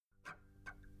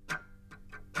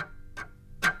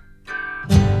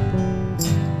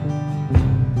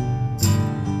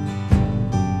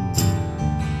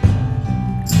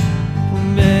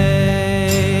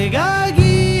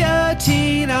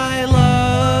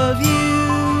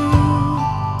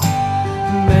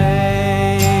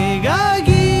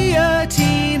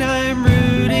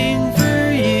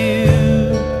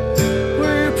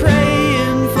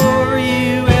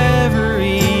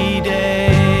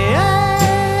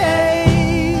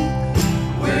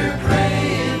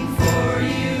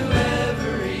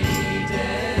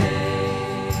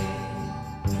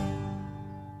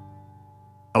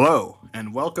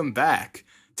welcome back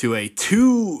to a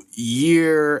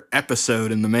 2-year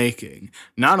episode in the making.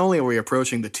 Not only are we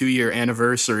approaching the 2-year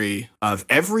anniversary of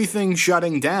everything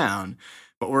shutting down,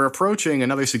 but we're approaching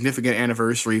another significant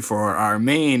anniversary for our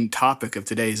main topic of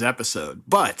today's episode.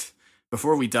 But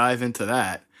before we dive into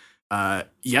that,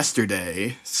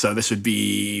 yesterday, so this would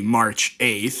be March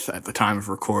 8th at the time of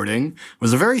recording,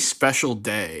 was a very special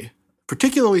day.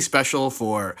 Particularly special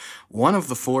for one of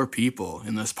the 4 people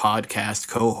in this podcast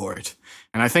cohort.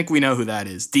 And I think we know who that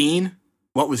is. Dean,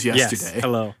 what was yesterday? Yes,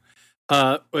 hello.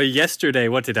 Yesterday,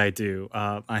 what did I do?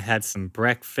 I had some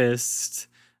breakfast.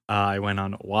 I went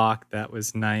on a walk. That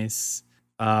was nice.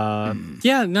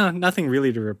 Nothing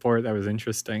really to report. That was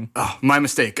interesting. Oh, my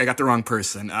mistake. I got the wrong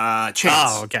person. Chance.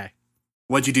 Oh, okay.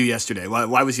 What'd you do yesterday?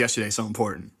 Why was yesterday so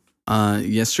important?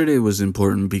 Yesterday was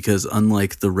important because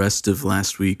unlike the rest of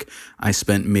last week, I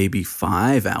spent maybe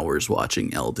 5 hours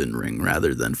watching Elden Ring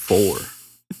rather than 4.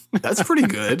 That's pretty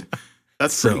good.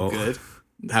 That's pretty good.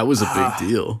 That was a big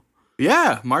deal.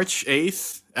 Yeah, March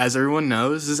 8th, as everyone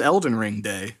knows, is Elden Ring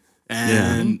Day.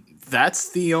 And that's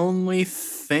the only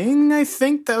thing I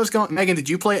think that was going... Megan, did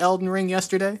you play Elden Ring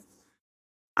yesterday?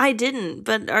 I didn't,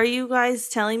 but are you guys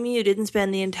telling me you didn't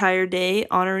spend the entire day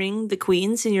honoring the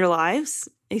queens in your lives?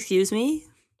 Excuse me?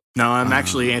 No, I'm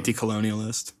actually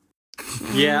anti-colonialist.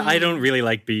 Yeah, I don't really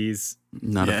like bees.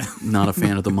 Not a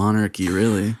fan of the monarchy,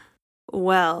 really.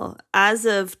 Well, as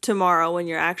of tomorrow, when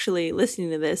you're actually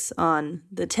listening to this on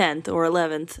the 10th or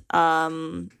 11th,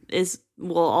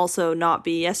 will also not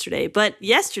be yesterday. But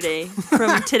yesterday,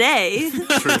 from today,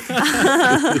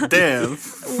 damn,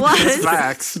 was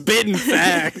facts, spitting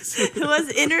facts. It was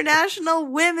International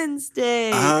Women's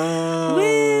Day.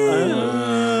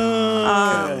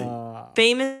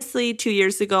 Famously, 2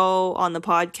 years ago on the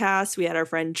podcast, we had our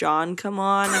friend John come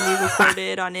on and we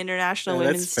recorded on International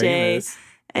Women's Day.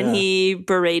 And he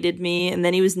berated me, and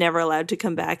then he was never allowed to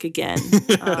come back again.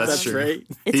 That's true. Right.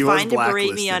 It's fine to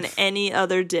berate me on any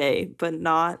other day, but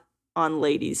not on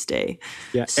Ladies' Day.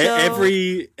 Yeah, so,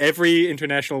 every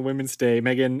International Women's Day,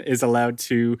 Megan is allowed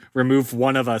to remove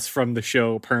one of us from the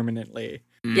show permanently.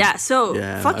 Yeah, so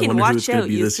fucking watch out,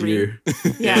 you three. Year.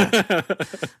 Yeah.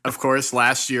 Of course,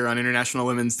 last year on International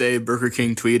Women's Day, Burger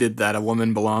King tweeted that a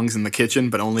woman belongs in the kitchen,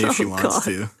 but only if she wants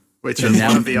to. Which is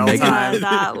one of the all-time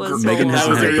Megan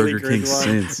hasn't had really Burger King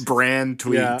since. Brand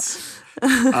tweets.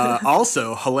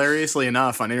 Also, hilariously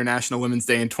enough, on International Women's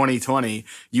Day in 2020,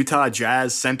 Utah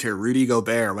Jazz center Rudy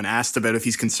Gobert, when asked about if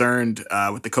he's concerned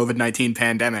with the COVID-19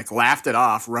 pandemic, laughed it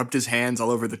off, rubbed his hands all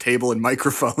over the table and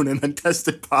microphone, and then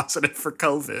tested positive for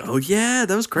COVID. Oh, yeah,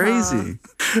 that was crazy.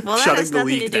 Well, that has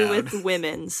nothing to do with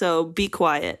women, so be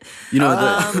quiet. You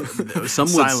know,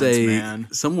 some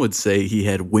would say he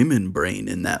had women brain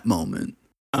in that moment.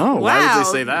 Oh, wow. Why would they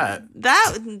say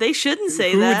that? They shouldn't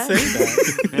say that. Who would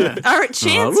say that? All right,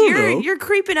 Chance, you're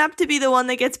creeping up to be the one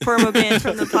that gets permabanned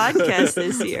from the podcast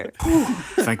this year.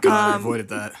 Thank God I avoided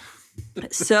that.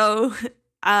 So,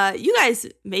 you guys,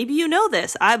 maybe you know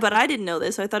this, but I didn't know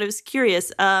this, so I thought it was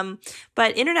curious.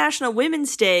 But International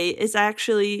Women's Day is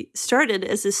actually started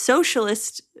as a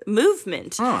socialist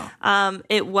movement.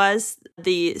 It was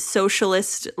the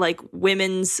socialist,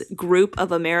 women's group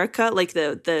of America,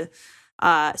 the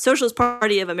Socialist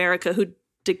Party of America, who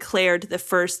declared the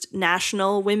first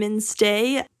National Women's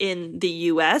Day in the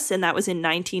U.S., and that was in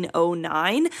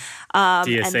 1909.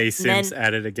 DSA Sims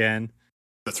at it again.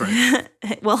 That's right.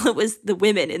 Well, it was the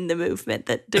women in the movement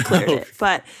that declared it.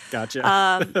 But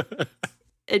gotcha.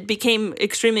 It became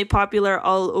extremely popular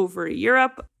all over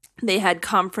Europe. They had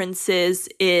conferences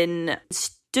in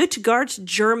Stuttgart,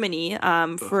 Germany,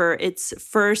 for its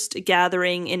first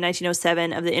gathering in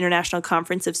 1907 of the International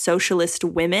Conference of Socialist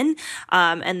Women.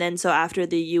 And then so after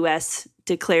the U.S.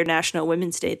 declared National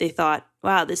Women's Day, they thought,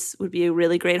 wow, this would be a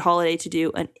really great holiday to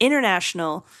do an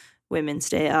International Women's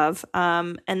Day of.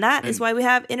 And that is why we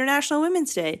have International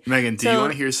Women's Day. Megan, do you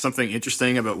want to hear something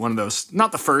interesting about one of those,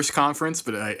 not the first conference,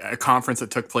 but a conference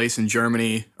that took place in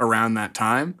Germany around that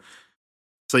time?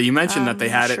 So you mentioned that they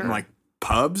had it in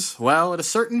pubs. Well, at a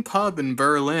certain pub in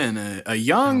Berlin, a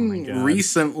young,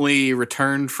 recently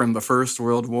returned from the First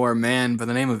World War man by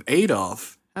the name of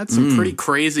Adolf had some pretty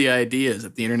crazy ideas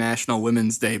at the International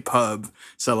Women's Day pub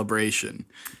celebration.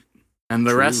 And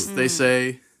the rest, they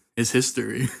say, is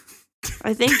history.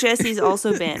 I think Jesse's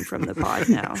also banned from the pod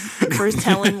now for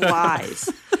telling lies.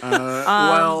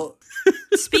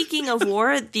 Speaking of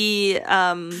war, the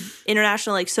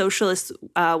international socialist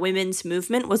women's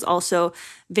movement was also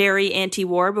very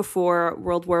anti-war before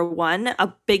World War I.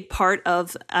 A big part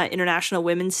of International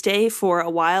Women's Day for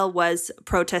a while was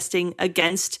protesting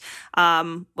against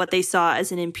what they saw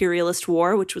as an imperialist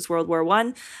war, which was World War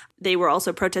I. they were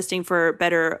also protesting for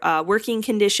better working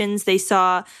conditions. They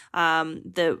saw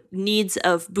the needs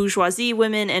of bourgeoisie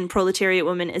women and proletariat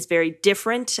women as very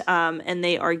different. And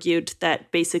they argued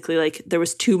that basically like there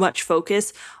was too much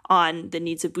focus on the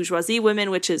needs of bourgeoisie women,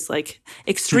 which is like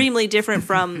extremely different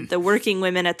from the working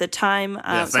women at the time.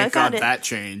 Thank God that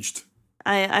changed.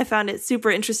 I found it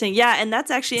super interesting. Yeah, and that's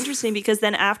actually interesting because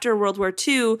then after World War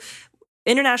II,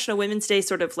 International Women's Day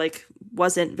sort of like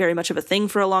wasn't very much of a thing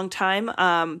for a long time.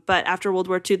 But after World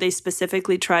War II, they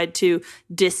specifically tried to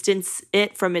distance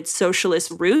it from its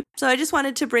socialist root. So I just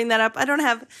wanted to bring that up. I don't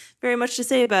have very much to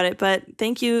say about it, but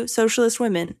thank you, socialist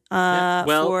women,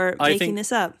 for making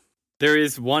this up. There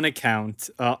is one account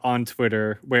on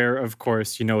Twitter where, of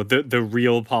course, you know, the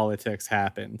real politics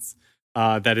happens.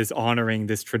 That is honoring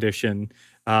this tradition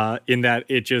in that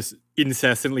it just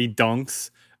incessantly dunks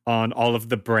on all of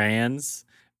the brands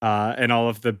and all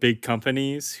of the big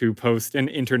companies who post an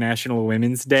International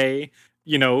Women's Day,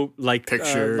 you know, like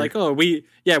picture,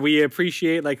 we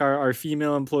appreciate like our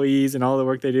female employees and all the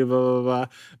work they do, blah, blah, blah,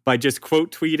 by just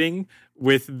quote tweeting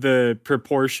with the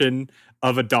proportion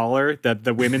of $1 that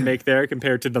the women make there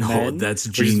compared to the men. Oh, that's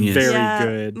genius. Very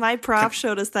good. My prof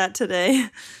showed us that today.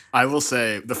 I will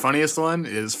say the funniest one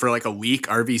is for like a week,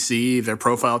 RBC, their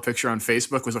profile picture on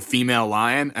Facebook was a female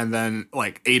lion. And then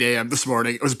like 8 a.m. this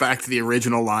morning, it was back to the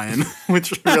original lion,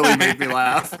 which really made me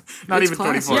laugh. Not even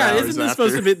 24 hours isn't after.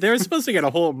 Supposed to be, they're supposed to get a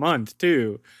whole month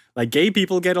too. Like gay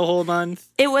people get a whole month.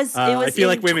 It was I feel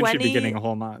like women should be getting a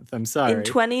whole month. I'm sorry. In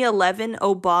 2011,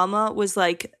 Obama was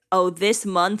like, oh, this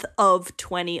month of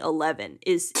 2011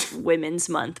 is Women's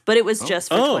Month. But it was just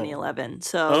for 2011.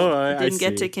 So it didn't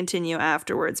get to continue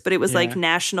afterwards. But it was like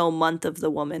National Month of the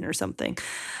Woman or something.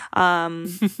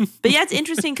 But yeah, it's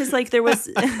interesting because like there was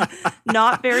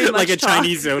not very much like a talk.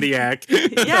 Chinese zodiac.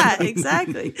 Yeah,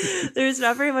 exactly. There was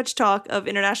not very much talk of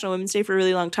International Women's Day for a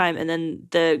really long time. And then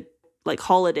the like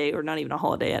holiday, or not even a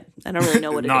holiday yet, I don't really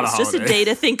know what it is, just a day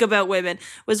to think about women,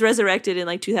 was resurrected in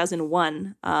like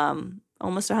 2001,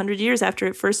 almost 100 years after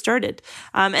it first started.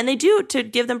 And they do, to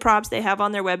give them props, they have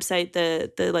on their website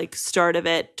the like start of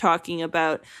it talking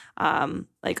about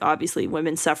like obviously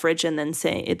women's suffrage, and then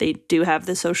saying they do have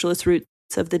the socialist roots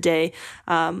of the day.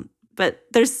 But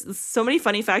there's so many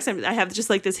funny facts. I have just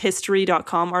like this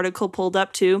history.com article pulled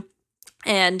up too.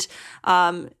 And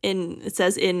it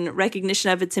says, in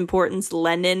recognition of its importance,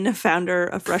 Lenin, founder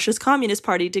of Russia's Communist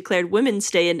Party, declared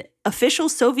Women's Day an official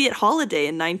Soviet holiday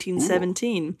in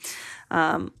 1917,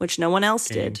 which no one else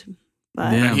did.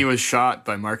 But And he was shot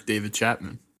by Mark David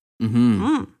Chapman.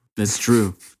 That's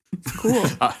true. Cool.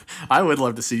 I would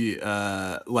love to see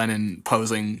Lenin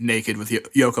posing naked with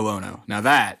Yoko Ono. Now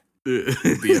that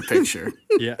would be a picture.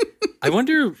 Yeah. I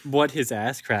wonder what his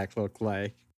ass crack looked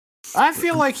like. I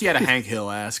feel like he had a Hank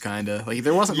Hill ass, kind of. Like,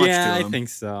 there wasn't much to him. Yeah, I think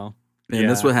so. And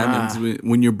that's what happens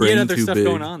when your brain's there's too stuff big.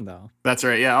 going on, though. That's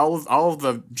right. Yeah, all of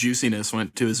the juiciness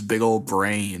went to his big old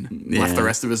brain. Left the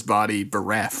rest of his body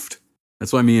bereft.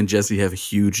 That's why me and Jesse have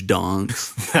huge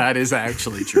donks. That is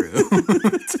actually true.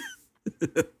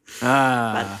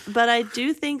 But I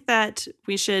do think that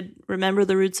we should remember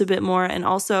the roots a bit more, and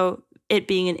also it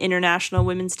being an International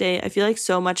Women's Day, I feel like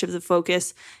so much of the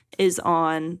focus is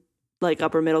on like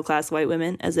upper middle class white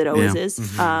women, as it always is.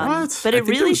 But it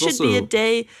really should be a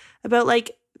day about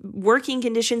like working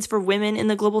conditions for women in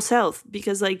the global south,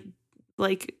 because like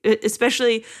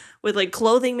especially with like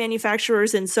clothing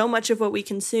manufacturers, and so much of what we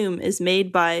consume is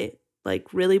made by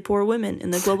like really poor women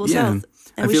in the global south.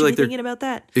 And we should be thinking about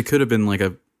that. It could have been like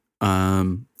a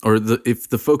if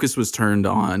the focus was turned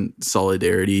on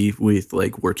solidarity with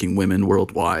like working women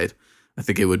worldwide, I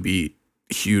think it would be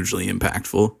hugely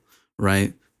impactful,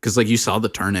 right? Because like you saw the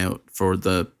turnout for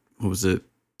the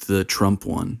Trump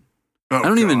one. Oh, I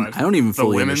don't even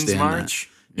fully women's understand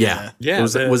march? that. Yeah.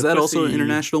 Was that also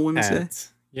International Women's Day?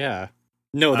 Yeah.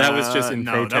 No, that was just in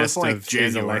protest that was like of January.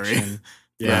 his election.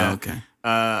 Yeah. Oh, okay.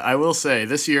 I will say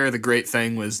this year the great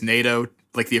thing was NATO,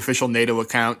 like the official NATO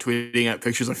account, tweeting out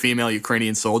pictures of female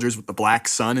Ukrainian soldiers with the Black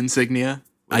Sun insignia.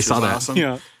 I saw that. Awesome.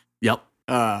 Yeah. Yep.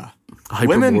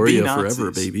 Women be Hyperborea Nazis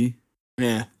forever, baby.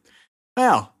 Yeah.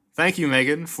 Well, thank you,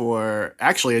 Megan, for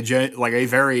actually a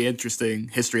very interesting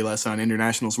history lesson on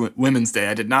International Women's Day.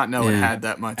 I did not know it had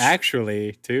that much.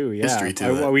 Actually, too, yeah. History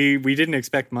to it. We didn't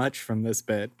expect much from this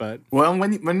bit, but Well,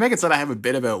 when Megan said I have a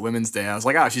bit about Women's Day, I was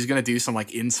like, oh, she's gonna do some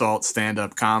like insult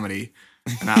stand-up comedy,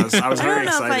 and I was very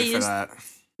excited for that.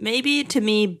 Maybe to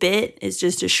me, bit is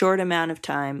just a short amount of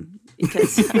time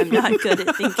because I'm not good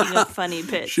at thinking of funny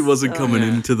bits. She wasn't coming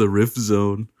into the riff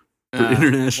zone for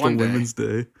International Women's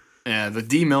Day. Yeah, the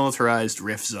demilitarized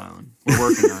riff zone. We're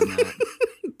working on that.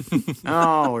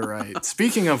 All right.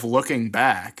 Speaking of looking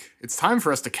back, it's time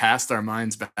for us to cast our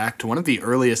minds back to one of the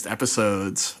earliest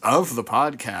episodes of the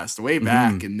podcast, way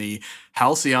back in the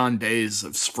halcyon days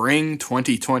of spring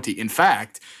 2020. In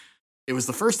fact, it was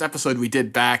the first episode we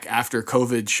did back after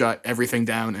COVID shut everything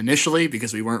down initially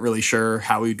because we weren't really sure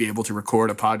how we'd be able to record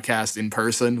a podcast in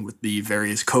person with the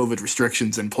various COVID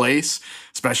restrictions in place,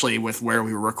 especially with where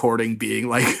we were recording being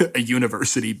like a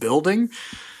university building.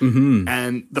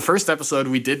 And the first episode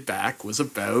we did back was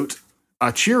about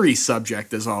a cheery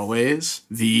subject, as always,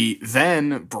 the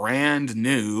then brand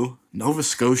new Nova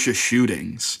Scotia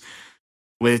shootings.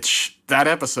 Which, that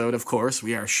episode, of course,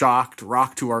 we are shocked,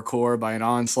 rocked to our core by an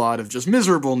onslaught of just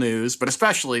miserable news, but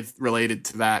especially related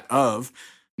to that of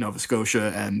Nova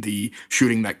Scotia and the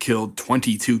shooting that killed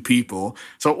 22 people.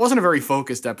 So it wasn't a very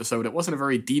focused episode. It wasn't a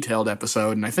very detailed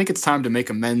episode. And I think it's time to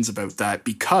make amends about that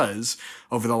because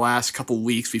over the last couple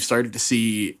weeks, we've started to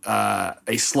see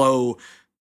a slow,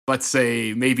 let's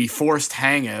say, maybe forced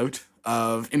hangout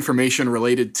of information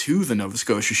related to the Nova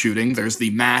Scotia shooting. There's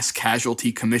the Mass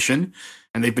Casualty Commission,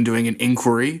 and they've been doing an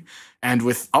inquiry. And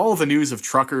with all the news of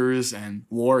truckers and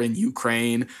war in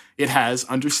Ukraine, it has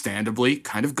understandably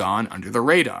kind of gone under the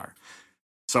radar.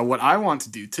 So what I want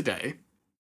to do today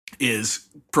is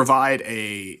provide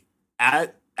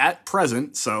at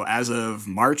present, so as of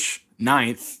March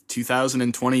 9th,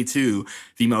 2022,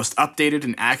 the most updated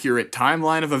and accurate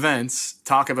timeline of events,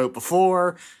 talk about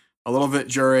before, a little bit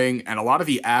during, and a lot of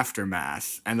the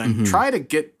aftermath, and then try to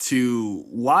get to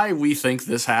why we think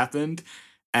this happened.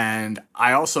 And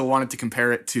I also wanted to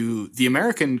compare it to the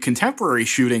American contemporary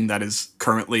shooting that is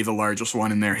currently the largest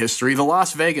one in their history, the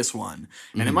Las Vegas one.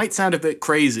 And it might sound a bit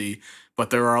crazy, but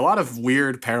there are a lot of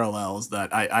weird parallels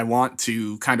that I want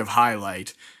to kind of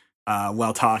highlight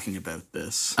while talking about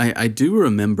this. I do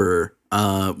remember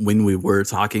when we were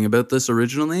talking about this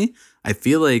originally, I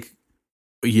feel like,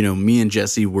 you know, me and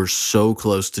Jesse were so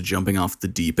close to jumping off the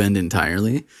deep end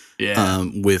entirely. Yeah.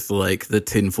 With like the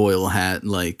tinfoil hat,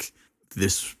 like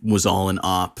this was all an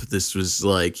op. This was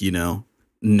like, you know,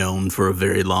 known for a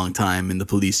very long time, and the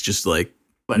police just like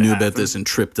knew about this and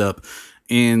tripped up.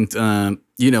 And,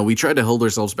 you know, we tried to hold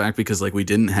ourselves back because like we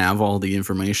didn't have all the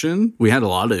information. We had a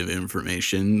lot of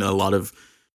information, a lot of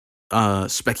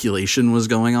speculation was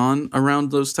going on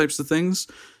around those types of things.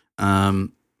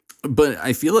 But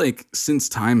I feel like since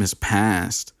time has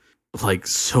passed, like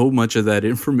so much of that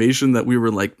information that we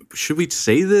were like, should we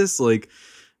say this? Like,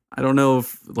 I don't know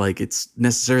if like it's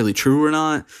necessarily true or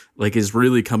not, like is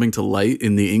really coming to light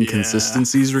in the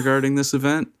inconsistencies regarding this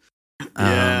event.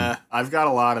 Yeah, I've got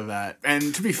a lot of that.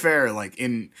 And to be fair, like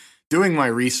in doing my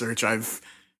research, I've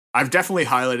definitely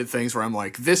highlighted things where I'm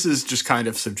like, this is just kind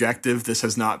of subjective. This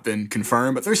has not been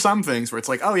confirmed. But there's some things where it's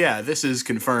like, oh yeah, this is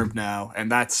confirmed now, and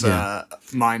that's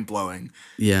mind blowing.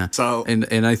 Yeah. So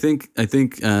and I think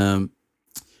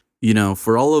you know,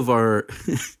 for all of our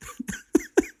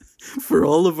for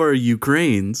all of our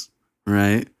Ukraines,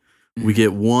 right? We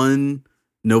get one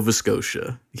Nova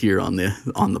Scotia here on the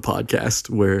podcast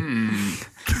where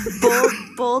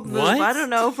bold move. What? I don't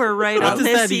know if we're right What on does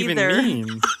this that even either.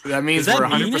 mean? that means Does that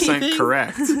we're mean 100% anything?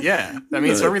 correct. Yeah, that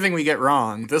means for everything we get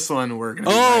wrong, this one we're going to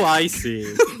be Oh, right. I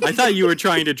see. I thought you were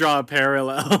trying to draw a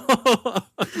parallel.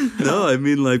 no, I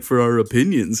mean like for our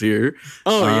opinions here.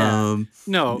 Oh, yeah.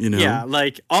 No, you know? yeah,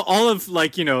 like all of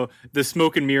like, you know, the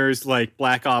smoke and mirrors, like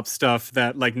Black Ops stuff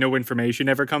that like no information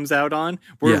ever comes out on.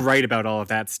 We're Yeah. right about all of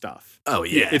that stuff. Oh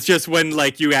yeah. It's just when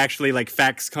like you actually like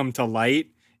facts come to light,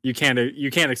 you can't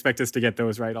expect us to get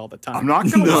those right all the time. I'm not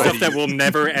going to lie. Stuff that we'll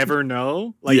never ever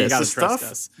know. Like you Yes, gotta the trust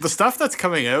stuff, us. the stuff that's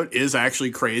coming out is actually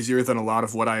crazier than a lot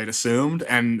of what I had assumed,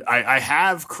 and I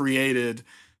have created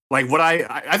like what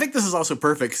I think this is also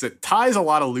perfect because it ties a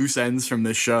lot of loose ends from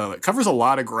this show. It covers a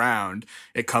lot of ground.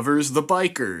 It covers the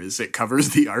bikers. It covers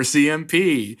the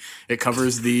RCMP. It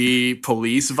covers the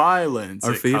police violence.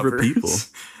 Our favorite people.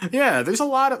 Yeah, there's a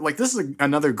lot of like this is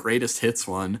another greatest hits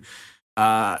one.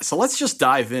 So let's just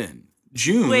dive in.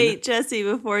 June. Wait, Jesse,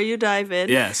 before you dive in,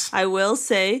 Yes. I will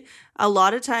say a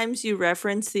lot of times you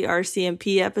reference the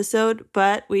RCMP episode,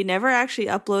 but we never actually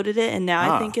uploaded it, and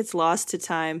now I think it's lost to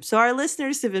time. So our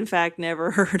listeners have in fact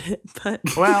never heard it. But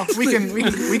Well, we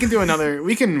can do another.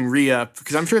 We can re-up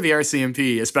because I'm sure the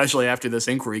RCMP, especially after this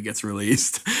inquiry gets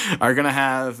released, are gonna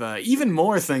have even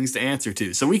more things to answer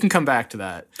to. So we can come back to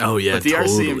that. Oh yeah. But the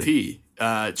totally.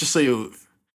 RCMP, just so you,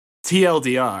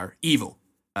 TLDR, evil,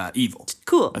 evil.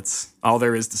 cool. That's all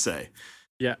there is to say.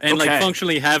 Yeah, and Okay. like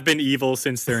functionally have been evil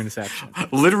since their inception.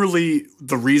 Literally,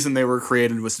 the reason they were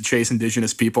created was to chase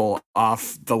indigenous people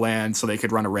off the land so they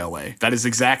could run a railway. That is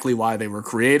exactly why they were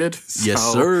created. Yes,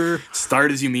 So sir.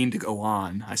 Start as you mean to go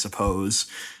on, I suppose.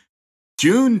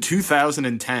 June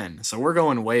 2010. So we're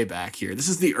going way back here. This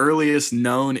is the earliest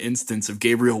known instance of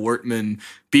Gabriel Wortman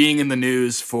being in the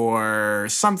news for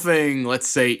something, let's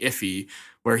say, iffy,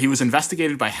 where he was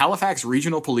investigated by Halifax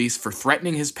Regional Police for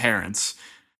threatening his parents.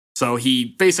 So he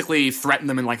basically threatened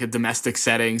them in like a domestic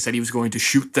setting, said he was going to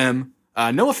shoot them.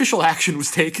 No official action was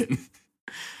taken,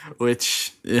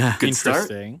 which, good start.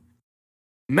 Interesting.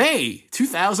 May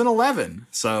 2011,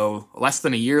 so less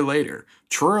than a year later,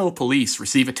 Truro police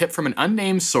receive a tip from an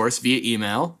unnamed source via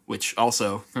email, which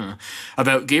also,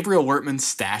 about Gabriel Wortman's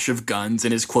stash of guns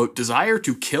and his, quote, desire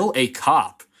to kill a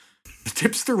cop. The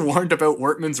tipster warned about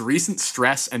Wortman's recent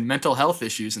stress and mental health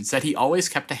issues and said he always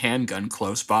kept a handgun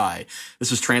close by.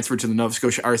 This was transferred to the Nova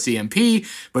Scotia RCMP,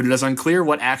 but it is unclear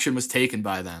what action was taken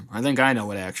by them. I think I know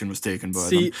what action was taken by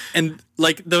them. And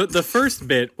like the first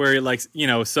bit where like,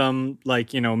 some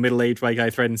like, middle-aged white guy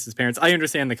threatens his parents, I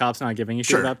understand the cops not giving a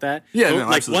shit about that. Yeah, but, no,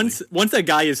 like absolutely. once a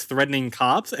guy is threatening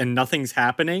cops and nothing's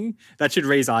happening, that should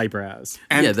raise eyebrows.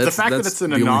 And Yeah, the fact that that's it's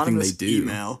an the only thing anonymous they do.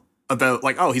 email about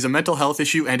like, oh, he's a mental health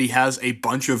issue and he has a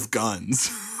bunch of guns.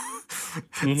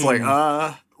 It's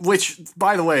like, which,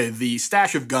 by the way, the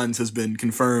stash of guns has been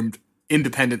confirmed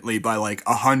independently by like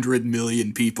 100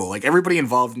 million people. Like everybody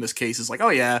involved in this case is like, oh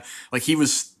yeah, like he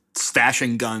was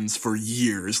stashing guns for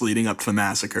years leading up to the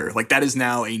massacre. Like that is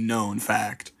now a known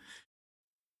fact.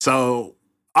 So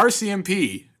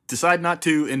RCMP decide not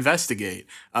to investigate.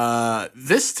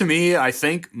 This to me, I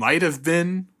think might have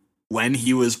been when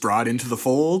he was brought into the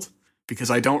fold,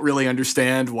 because I don't really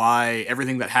understand why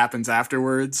everything that happens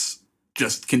afterwards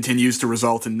just continues to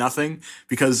result in nothing.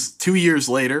 Because 2 years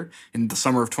later, in the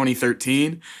summer of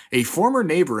 2013, a former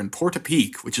neighbor in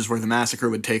Portapique, which is where the massacre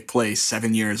would take place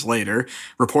 7 years later,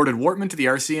 reported Wortman to the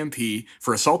RCMP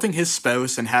for assaulting his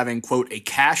spouse and having, quote, a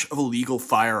cache of illegal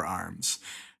firearms.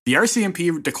 The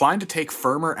RCMP declined to take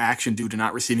firmer action due to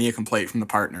not receiving a complaint from the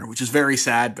partner, which is very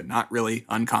sad, but not really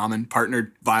uncommon.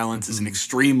 Partner violence is an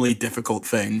extremely difficult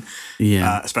thing,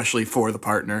 especially for the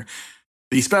partner.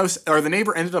 The spouse or the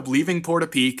neighbor ended up leaving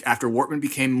Portapique after Wortman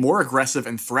became more aggressive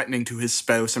and threatening to his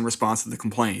spouse in response to the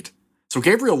complaint. So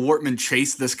Gabriel Wortman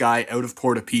chased this guy out of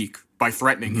Portapique by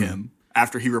threatening him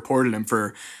after he reported him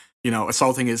for,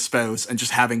 assaulting his spouse and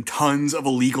just having tons of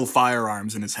illegal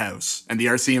firearms in his house. And the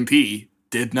RCMP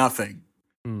did nothing.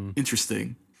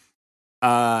 Interesting.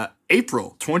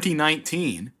 April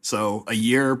 2019, so a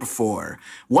year before.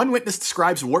 One witness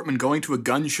describes Wortman going to a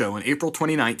gun show in April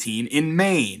 2019 in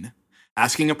Maine,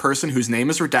 asking a person whose name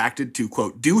is redacted to,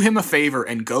 quote, do him a favor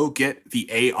and go get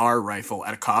the AR rifle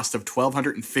at a cost of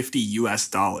 $1,250 US.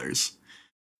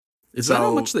 Is that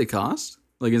how much they cost?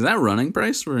 Like, is that running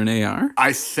price for an AR?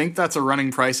 I think that's a running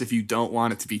price if you don't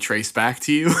want it to be traced back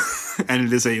to you, and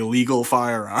it is a legal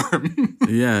firearm.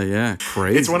 Yeah,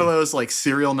 crazy. It's one of those, like,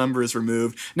 serial numbers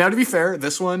removed. Now, to be fair,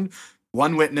 this one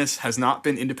witness has not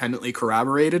been independently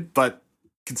corroborated, but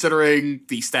considering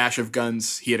the stash of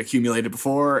guns he had accumulated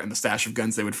before and the stash of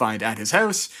guns they would find at his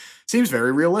house, seems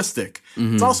very realistic.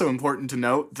 It's also important to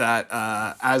note that,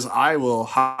 as I will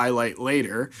highlight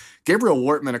later, Gabriel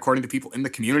Wortman, according to people in the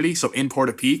community, so in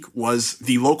Portapique, was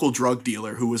the local drug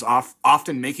dealer who was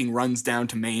often making runs down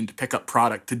to Maine to pick up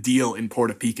product to deal in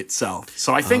Portapique itself.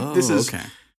 So I think this is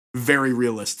very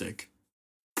realistic.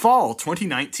 Fall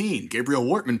 2019, Gabriel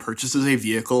Wortman purchases a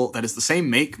vehicle that is the same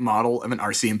make model of an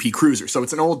RCMP cruiser. So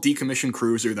it's an old decommissioned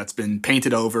cruiser that's been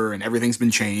painted over and everything's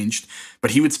been changed. But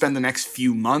he would spend the next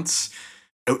few months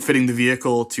outfitting the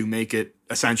vehicle to make it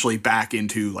essentially back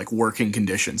into like working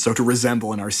condition. So to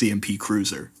resemble an RCMP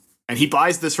cruiser. And he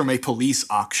buys this from a police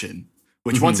auction,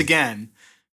 which once again,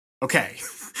 okay,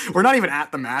 we're not even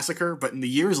at the massacre, but in the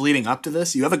years leading up to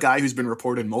this, you have a guy who's been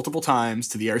reported multiple times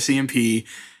to the RCMP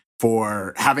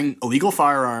for having illegal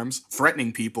firearms,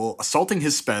 threatening people, assaulting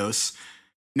his spouse.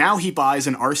 Now he buys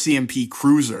an RCMP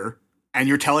cruiser, and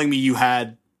you're telling me you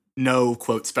had no,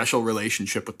 quote, special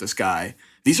relationship with this guy.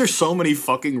 These are so many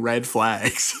fucking red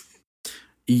flags.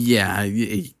 Yeah,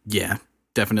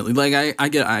 definitely. Like,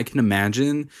 I can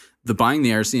imagine the buying the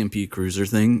RCMP cruiser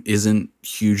thing isn't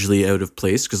hugely out of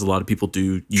place because a lot of people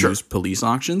do use police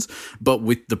auctions. But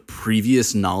with the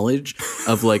previous knowledge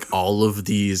of like all of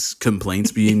these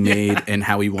complaints being made and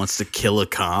how he wants to kill a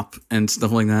cop and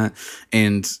stuff like that,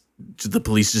 and the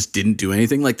police just didn't do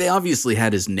anything. Like, they obviously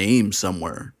had his name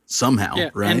somewhere, somehow,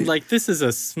 right? And like, this is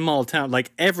a small town.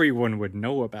 Like, everyone would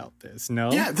know about this,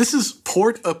 no? Yeah, this is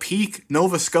Portapique,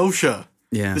 Nova Scotia.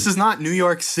 Yeah. This is not New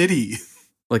York City.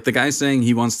 Like, the guy saying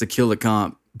he wants to kill a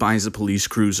cop buys a police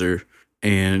cruiser,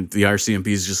 and the RCMP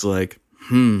is just like,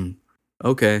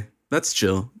 okay, that's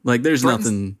chill. Like, there's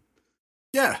nothing.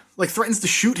 Yeah, like threatens to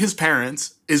shoot his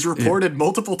parents, is reported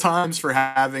multiple times for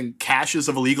having caches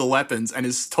of illegal weapons, and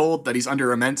is told that he's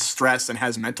under immense stress and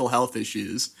has mental health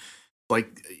issues.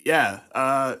 Like, yeah,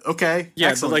 okay, Yeah,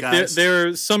 excellent, but like guys.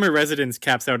 their summer residence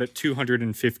caps out at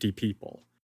 250 people.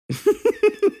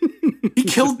 He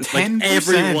killed 10%. Like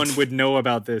everyone would know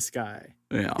about this guy.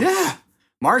 Yeah.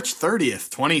 March 30th,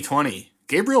 2020.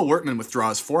 Gabriel Wortman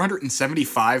withdraws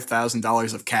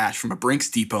 $475,000 of cash from a Brinks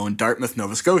depot in Dartmouth,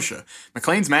 Nova Scotia.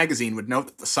 Maclean's magazine would note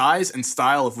that the size and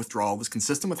style of withdrawal was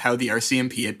consistent with how the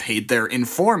RCMP had paid their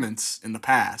informants in the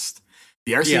past.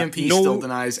 The RCMP still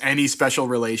denies any special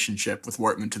relationship with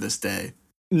Wortman to this day.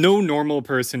 No normal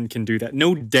person can do that.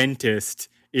 No dentist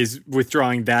is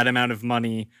withdrawing that amount of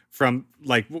money from,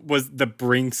 like, was the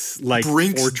Brinks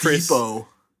fortress depot.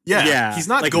 Yeah, he's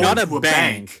not like, going to a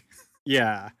bank.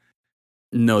 Yeah.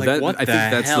 No, like, I think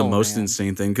that's the most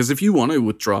insane thing. Because if you want to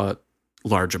withdraw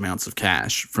large amounts of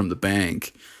cash from the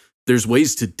bank, there's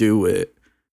ways to do it.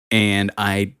 And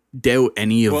I doubt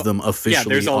any of them officially are.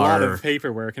 Yeah, there's a lot of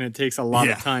paperwork and it takes a lot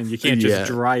of time. You can't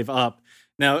just drive up.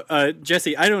 Now,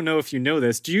 Jesse, I don't know if you know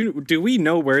this. Do we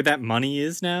know where that money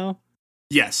is now?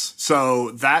 Yes.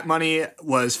 So that money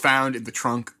was found in the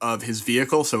trunk of his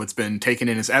vehicle, so it's been taken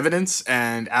in as evidence.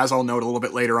 And as I'll note a little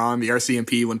bit later on, the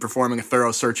RCMP, when performing a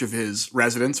thorough search of his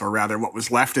residence, or rather what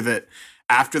was left of it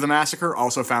after the massacre,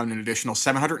 also found an additional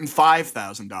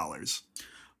 $705,000.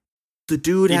 The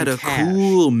dude had a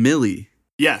cool milli.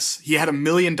 Yes, he had $1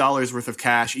 million worth of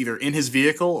cash either in his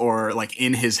vehicle or like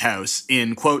in his house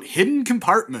in, quote, hidden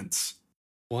compartments.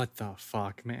 What the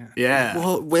fuck, man? Yeah.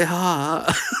 Well,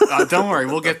 don't worry,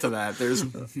 we'll get to that. There's,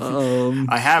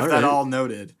 I have that all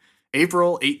noted.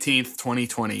 April 18th,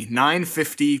 2020,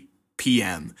 9:50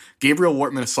 p.m. Gabriel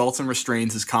Wortman assaults and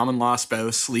restrains his common-law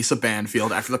spouse, Lisa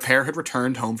Banfield, after the pair had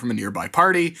returned home from a nearby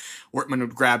party. Wortman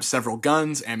would grab several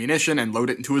guns, ammunition, and load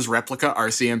it into his replica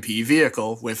RCMP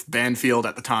vehicle, with Banfield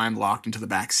at the time locked into the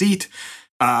back seat.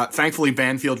 Thankfully,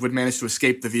 Banfield would manage to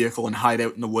escape the vehicle and hide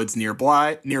out in the woods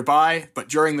nearby, but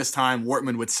during this time,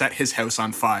 Wortman would set his house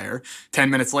on fire.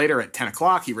 10 minutes later, at 10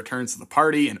 o'clock, he returns to the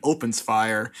party and opens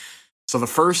fire. So the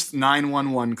first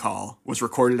 911 call was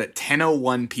recorded at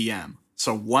 10:01 p.m.,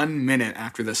 so 1 minute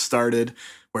after this started,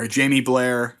 where Jamie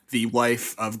Blair, the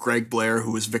wife of Greg Blair,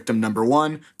 who was victim number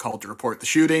 1, called to report the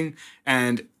shooting,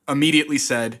 and immediately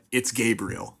said, "It's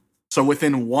Gabriel." So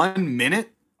within 1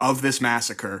 minute of this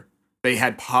massacre, they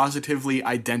had positively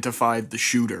identified the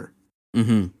shooter.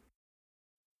 Mm-hmm.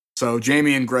 So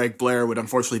Jamie and Greg Blair would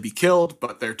unfortunately be killed,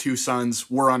 but their 2 sons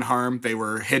were unharmed. They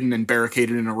were hidden and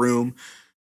barricaded in a room.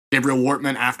 Gabriel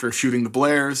Wortman, after shooting the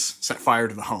Blairs, set fire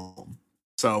to the home.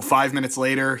 So 5 minutes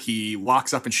later, he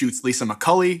walks up and shoots Lisa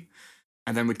McCulley,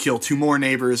 and then would kill 2 more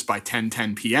neighbors by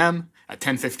 10:10 p.m. At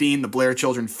 10:15, the Blair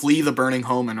children flee the burning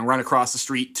home and run across the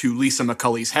street to Lisa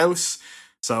McCulley's house.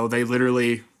 So they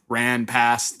literally ran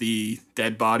past the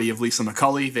dead body of Lisa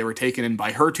McCulley. They were taken in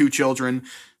by her 2 children.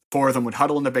 4 of them would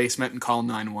huddle in the basement and call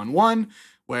 911,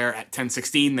 where at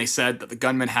 10:16 they said that the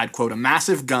gunman had, quote, a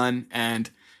massive gun, and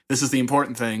this is the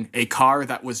important thing, a car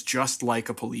that was just like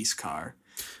a police car.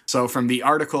 So from the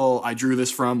article I drew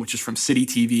this from, which is from City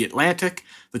TV Atlantic,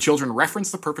 the children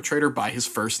referenced the perpetrator by his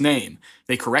first name.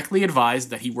 They correctly advised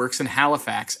that he works in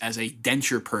Halifax as a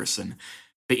denture person.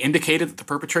 They indicated that the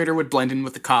perpetrator would blend in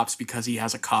with the cops because he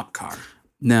has a cop car.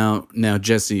 Now,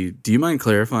 Jesse, do you mind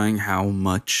clarifying how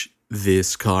much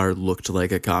this car looked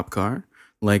like a cop car?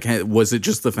 Like, was it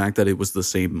just the fact that it was the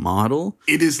same model?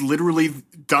 It is literally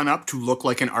done up to look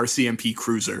like an RCMP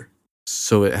cruiser.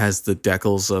 So it has the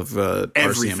decals of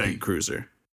everything. RCMP cruiser.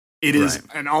 It is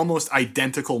an almost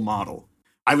identical model.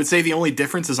 I would say the only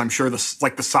difference is I'm sure the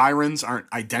sirens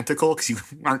aren't identical because you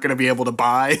aren't going to be able to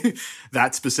buy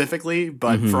that specifically.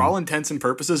 But for all intents and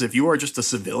purposes, if you are just a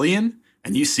civilian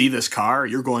and you see this car,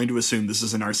 you're going to assume this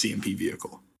is an RCMP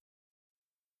vehicle.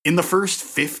 In the first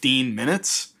 15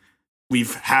 minutes,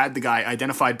 we've had the guy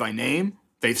identified by name.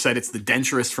 They've said it's the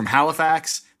denturist from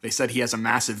Halifax. They said he has a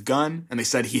massive gun, and they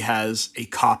said he has a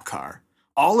cop car.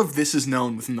 All of this is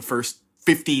known within the first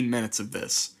 15 minutes of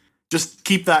this. Just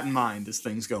keep that in mind as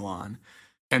things go on.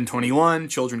 10:21,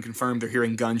 children confirmed they're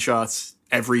hearing gunshots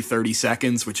every 30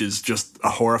 seconds, which is just a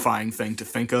horrifying thing to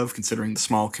think of, considering the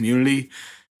small community.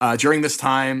 During this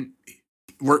time,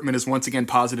 Wortman is once again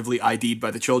positively ID'd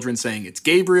by the children, saying it's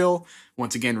Gabriel,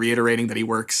 once again reiterating that he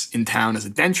works in town as a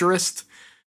denturist.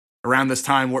 Around this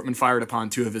time, Wortman fired upon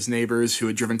 2 of his neighbors who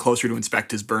had driven closer to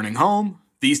inspect his burning home.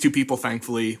 These 2 people,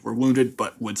 thankfully, were wounded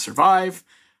but would survive.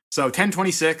 So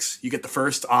 10:26, you get the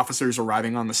first officers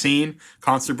arriving on the scene.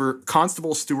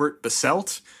 Constable Stuart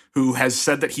Basselt, who has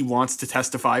said that he wants to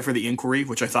testify for the inquiry,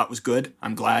 which I thought was good.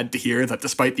 I'm glad to hear that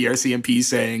despite the RCMP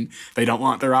saying they don't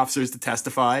want their officers to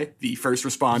testify, the first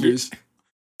responders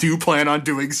do plan on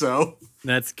doing so.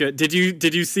 That's good. Did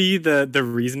you see the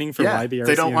reasoning for why the RCMP...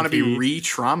 they don't want to be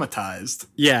re-traumatized.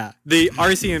 Yeah, the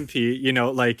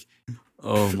RCMP, like...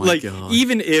 Oh my God.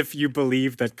 Even if you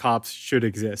believe that cops should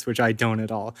exist, which I don't at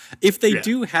all, if they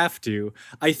do have to,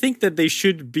 I think that they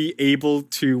should be able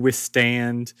to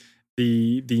withstand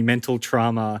the mental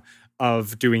trauma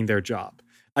of doing their job.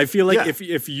 I feel like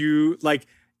if you like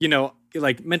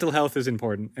mental health is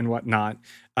important and whatnot,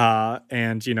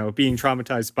 and being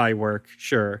traumatized by work,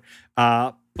 sure,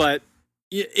 but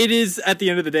it is at the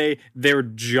end of the day their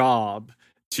job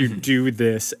to do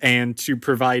this and to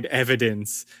provide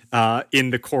evidence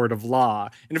in the court of law.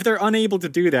 And if they're unable to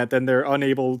do that, then they're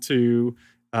unable to,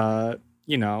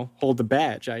 hold the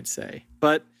badge, I'd say.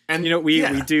 But,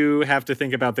 we do have to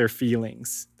think about their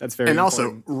feelings. That's very important.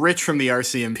 Also, Rich from the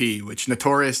RCMP, which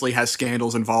notoriously has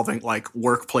scandals involving, like,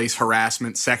 workplace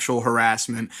harassment, sexual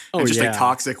harassment, and just a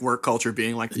toxic work culture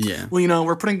being like,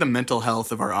 we're putting the mental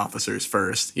health of our officers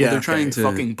first. Yeah, they're trying to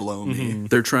fucking blow me.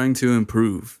 They're trying to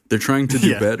improve. They're trying to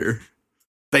do better.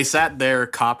 They sat there,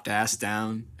 copped ass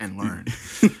down, and learned.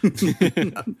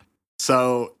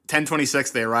 So,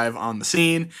 10:26, they arrive on the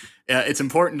scene. It's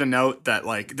important to note that,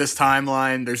 like, this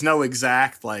timeline, there's no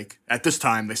exact, like, at this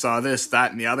time they saw this,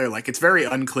 that, and the other. Like, it's very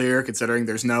unclear considering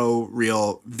there's no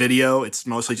real video. It's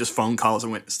mostly just phone calls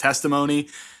and witness testimony.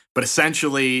 But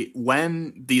essentially,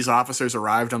 when these officers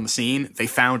arrived on the scene, they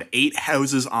found 8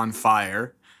 houses on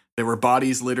fire. There were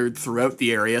bodies littered throughout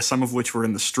the area, some of which were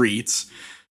in the streets.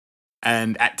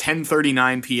 And at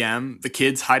 10:39 p.m., the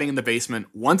kids hiding in the basement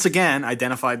once again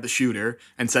identified the shooter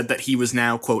and said that he was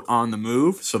now, quote, on the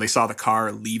move. So they saw the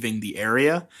car leaving the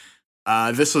area.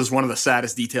 This was one of the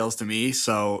saddest details to me.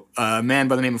 So a man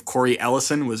by the name of Corey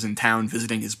Ellison was in town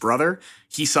visiting his brother.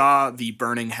 He saw the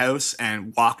burning house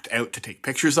and walked out to take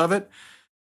pictures of it.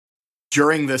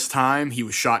 During this time, he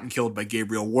was shot and killed by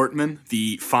Gabriel Wortman.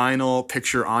 The final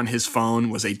picture on his phone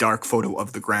was a dark photo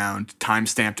of the ground,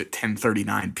 time-stamped at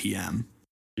 10:39 p.m.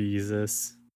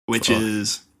 Jesus.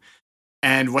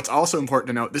 And what's also important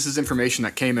to note, this is information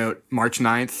that came out March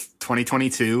 9th,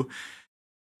 2022.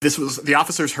 The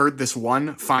officers heard this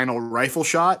one final rifle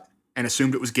shot and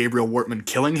assumed it was Gabriel Wortman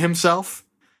killing himself.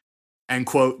 And,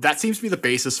 quote, that seems to be the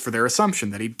basis for their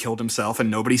assumption that he'd killed himself,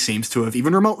 and nobody seems to have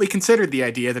even remotely considered the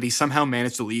idea that he somehow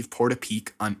managed to leave Portapique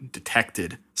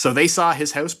undetected. So they saw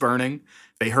his house burning,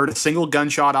 they heard a single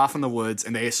gunshot off in the woods,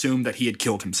 and they assumed that he had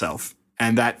killed himself.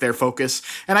 And that their focus,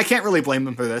 and I can't really blame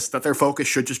them for this, that their focus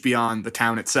should just be on the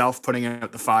town itself, putting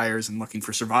out the fires and looking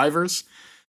for survivors.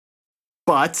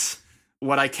 But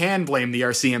what I can blame the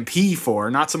RCMP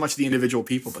for, not so much the individual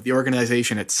people, but the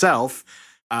organization itself,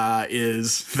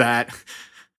 is that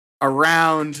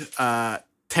around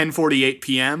 10:48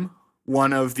 p.m.,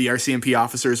 one of the RCMP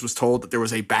officers was told that there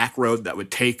was a back road that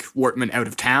would take Wortman out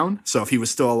of town. So if he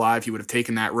was still alive, he would have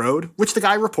taken that road, which the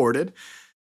guy reported.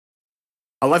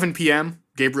 11 p.m.,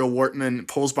 Gabriel Wortman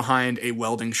pulls behind a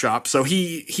welding shop. So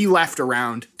he left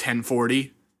around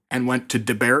 10:40 and went to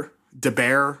Debert,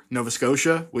 Nova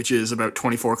Scotia, which is about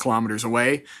 24 kilometers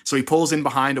away. So he pulls in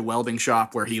behind a welding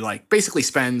shop where he basically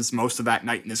spends most of that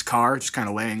night in his car, just kind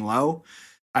of laying low.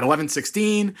 At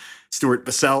 11:16, Stuart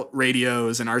Basselt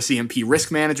radios an RCMP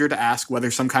risk manager to ask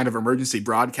whether some kind of emergency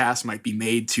broadcast might be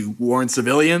made to warn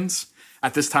civilians.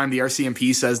 At this time, the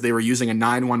RCMP says they were using a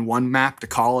 911 map to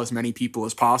call as many people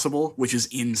as possible, which is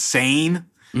insane.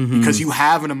 Because you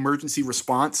have an emergency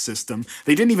response system.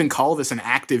 They didn't even call this an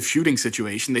active shooting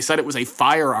situation. They said it was a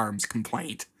firearms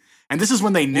complaint. And this is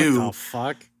when they knew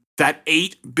that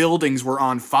 8 buildings were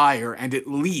on fire, and at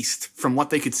least, from what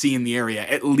they could see in the area,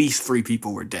 at least 3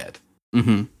 people were dead.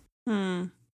 Bear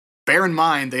in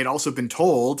mind, they had also been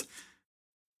told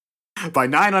by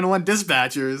 911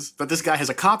 dispatchers that this guy has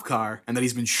a cop car and that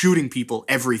he's been shooting people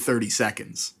every 30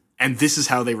 seconds. And this is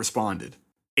how they responded.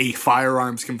 A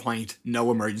firearms complaint, no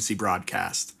emergency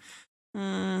broadcast.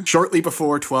 Shortly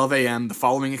before 12 a.m., the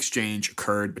following exchange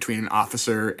occurred between an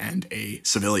officer and a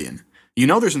civilian. You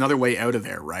know there's another way out of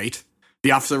there, right?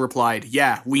 The officer replied,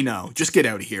 yeah, we know. Just get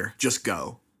out of here. Just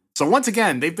go. So once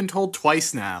again, they've been told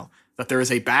twice now that there is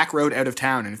a back road out of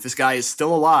town, and if this guy is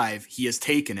still alive, he has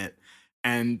taken it.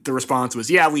 And the response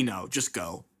was, yeah, we know. Just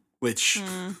go. Which,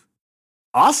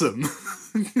 awesome.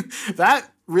 That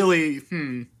really,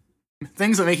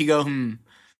 things that make you go,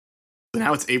 So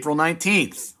now it's April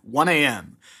 19th, 1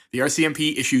 a.m. the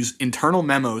RCMP issues internal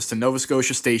memos to Nova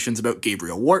Scotia stations about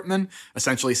Gabriel Wortman,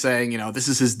 essentially saying, this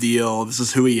is his deal, this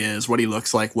is who he is, what he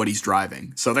looks like, what he's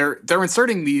driving. So they're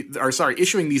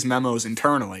issuing these memos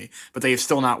internally, but they have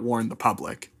still not warned the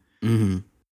public. Mm-hmm.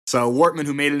 So Wortman,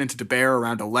 who made it into DeBear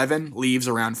around 11, leaves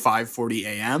around 5:40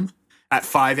 a.m. At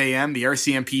 5 a.m., the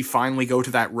RCMP finally go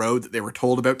to that road that they were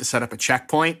told about to set up a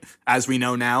checkpoint. As we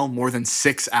know now, more than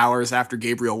 6 hours after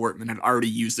Gabriel Wortman had already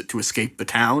used it to escape the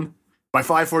town. By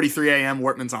 5:43 a.m.,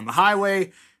 Wortman's on the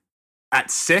highway.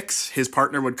 At 6, his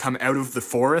partner would come out of the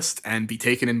forest and be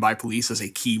taken in by police as a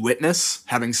key witness,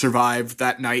 having survived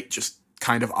that night just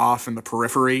kind of off in the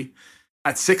periphery.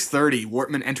 At 6:30,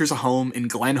 Wortman enters a home in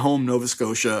Glenholm, Nova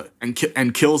Scotia,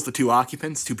 and kills the 2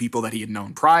 occupants, 2 people that he had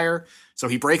known prior. So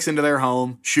he breaks into their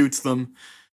home, shoots them.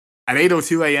 At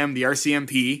 8:02 a.m., the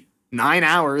RCMP, 9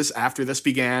 hours after this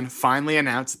began, finally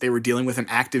announced that they were dealing with an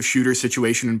active shooter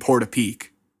situation in Portapique.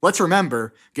 Let's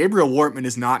remember, Gabriel Wortman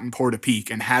is not in Portapique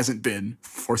and hasn't been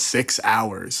for 6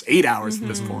 hours, 8 hours at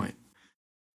this point.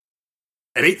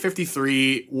 At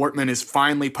 8:53, Wortman is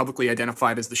finally publicly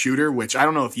identified as the shooter, which I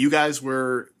don't know if you guys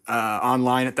were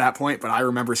online at that point, but I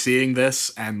remember seeing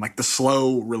this, and the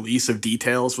slow release of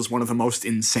details was one of the most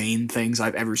insane things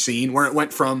I've ever seen, where it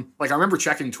went from, I remember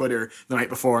checking Twitter the night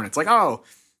before, and it's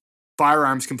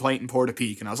firearms complaint in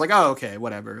Portapique, and I was like, oh, okay,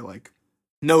 whatever,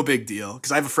 no big deal,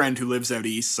 because I have a friend who lives out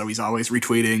east, so he's always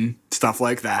retweeting stuff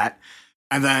like that.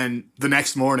 And then the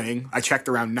next morning, I checked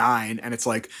around 9, and it's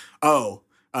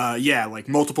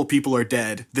multiple people are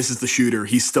dead. This is the shooter.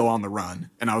 He's still on the run.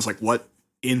 And I was like, what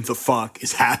in the fuck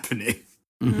is happening?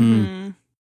 Mm-hmm.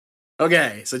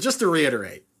 Okay, so just to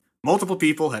reiterate, multiple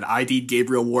people had ID'd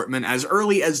Gabriel Wortman as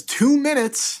early as 2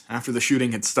 minutes after the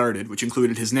shooting had started, which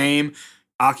included his name,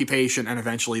 occupation, and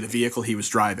eventually the vehicle he was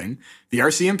driving. The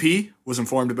RCMP was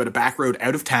informed about a back road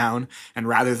out of town, and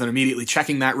rather than immediately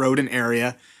checking that road and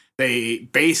area, they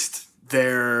based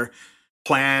their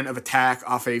plan of attack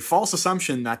off a false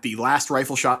assumption that the last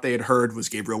rifle shot they had heard was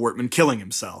Gabriel Wortman killing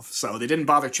himself. So they didn't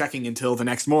bother checking until the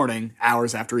next morning,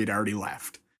 hours after he'd already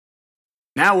left.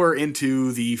 Now we're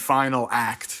into the final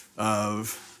act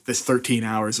of this 13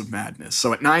 hours of madness.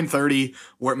 So at 9:30,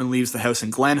 Wortman leaves the house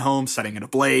in Glenholm, setting it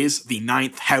ablaze, the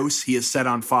 9th house he has set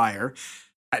on fire.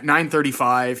 At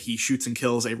 9:35, he shoots and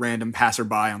kills a random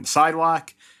passerby on the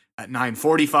sidewalk. At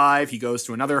 9:45, he goes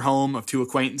to another home of 2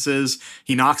 acquaintances.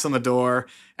 He knocks on the door,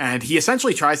 and he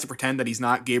essentially tries to pretend that he's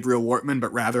not Gabriel Wortman,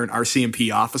 but rather an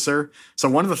RCMP officer. So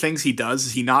one of the things he does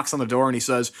is he knocks on the door and he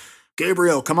says,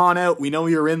 "Gabriel, come on out. We know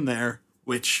you're in there,"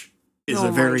 which is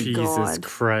a very... Jesus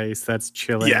Christ, that's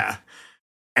chilling. Yeah.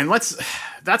 And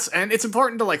it's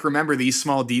important to remember these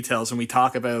small details when we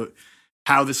talk about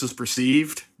how this is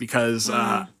perceived, because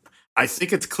I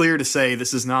think it's clear to say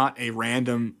this is not a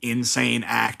random, insane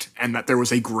act, and that there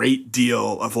was a great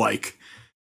deal of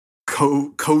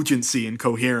cogency and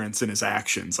coherence in his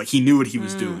actions. He knew what he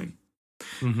was doing.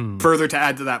 Mm-hmm. Further to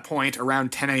add to that point,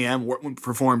 around 10 a.m., Wortman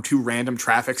performed 2 random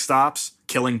traffic stops,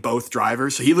 killing both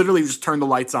drivers. So he literally just turned the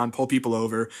lights on, pull people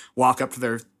over, walk up to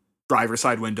their driver's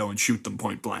side window, and shoot them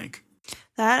point blank.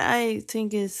 That I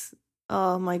think is,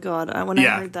 oh my God. When I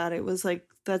heard that, it was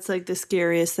that's the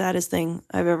scariest, saddest thing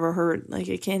I've ever heard. I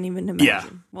can't even imagine. Yeah.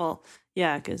 Well,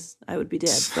 yeah, because I would be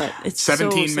dead, but it's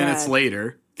 17 so minutes sad.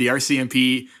 later, the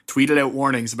RCMP tweeted out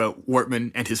warnings about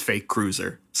Wortman and his fake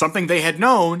cruiser, something they had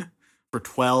known for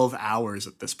 12 hours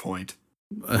at this point.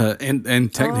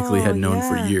 And technically had known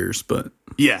for years, but...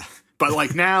 Yeah,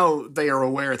 but now they are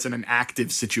aware it's in an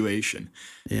active situation.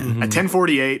 Yeah. Mm-hmm. At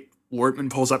 10:48, Wortman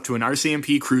pulls up to an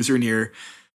RCMP cruiser near,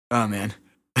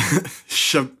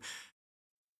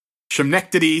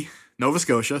 Schenectady, Nova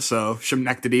Scotia, so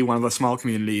Schenectady, one of the small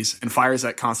communities, and fires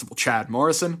at Constable Chad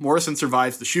Morrison. Morrison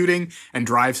survives the shooting and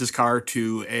drives his car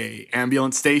to a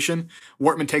ambulance station.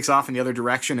 Wortman takes off in the other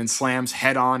direction and slams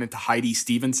head-on into Heidi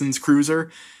Stevenson's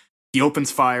cruiser. He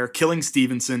opens fire, killing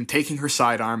Stevenson, taking her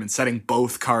sidearm, and setting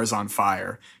both cars on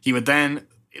fire. He would then,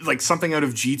 something out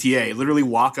of GTA, literally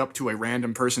walk up to a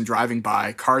random person driving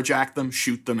by, carjack them,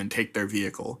 shoot them, and take their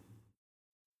vehicle.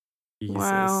 Jesus.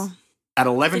 Wow. At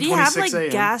Did he have 11:26 a.m.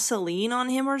 gasoline on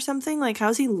him or something?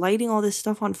 How's he lighting all this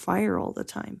stuff on fire all the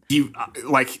time?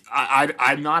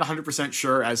 I'm not 100%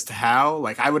 sure as to how.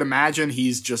 I would imagine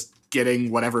he's just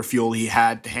getting whatever fuel he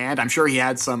had to hand. I'm sure he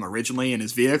had some originally in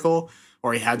his vehicle,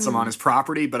 or he had some on his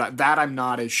property, but that I'm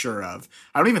not as sure of.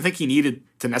 I don't even think he needed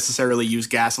to necessarily use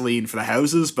gasoline for the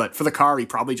houses, but for the car, he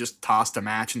probably just tossed a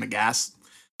match in the gas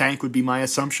tank would be my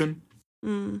assumption.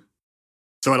 Mm.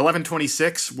 So at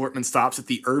 11:26, Wortman stops at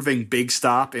the Irving Big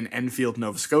Stop in Enfield,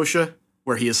 Nova Scotia,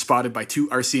 where he is spotted by 2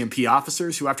 RCMP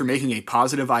officers who, after making a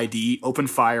positive ID, open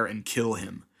fire and kill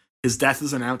him. His death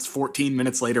is announced 14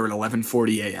 minutes later at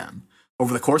 11:40 a.m.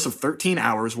 Over the course of 13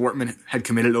 hours, Wortman had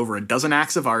committed over a dozen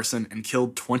acts of arson and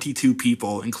killed 22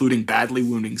 people, including badly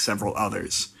wounding several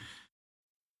others.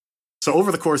 So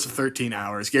over the course of 13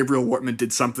 hours, Gabriel Wortman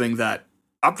did something that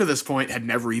up to this point had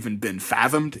never even been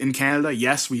fathomed in Canada.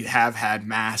 Yes, we have had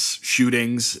mass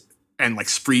shootings and like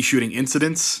spree shooting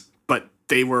incidents, but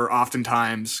they were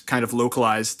oftentimes kind of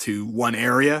localized to one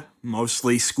area,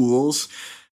 mostly schools.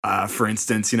 For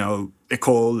instance, Marc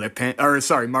Lepin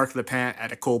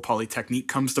at École Polytechnique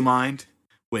comes to mind,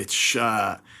 which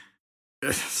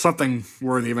something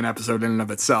worthy of an episode in and of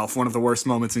itself. One of the worst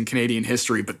moments in Canadian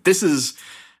history. But this is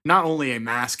not only a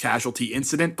mass casualty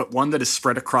incident, but one that is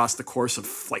spread across the course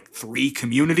of like 3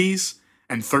 communities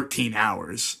and 13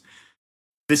 hours.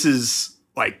 This is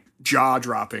like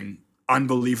jaw-dropping,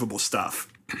 unbelievable stuff.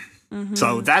 Mm-hmm.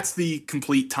 So that's the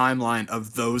complete timeline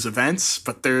of those events,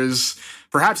 but there's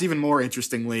perhaps even more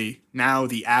interestingly now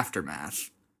the aftermath.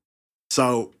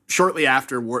 So shortly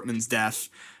after Wortman's death,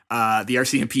 the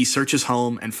RCMP searches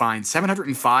home and finds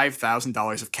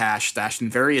 $705,000 of cash stashed in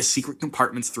various secret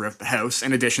compartments throughout the house,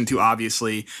 in addition to,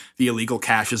 obviously, the illegal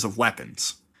caches of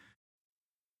weapons.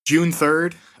 June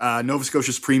 3rd, Nova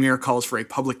Scotia's premier calls for a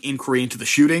public inquiry into the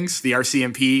shootings. The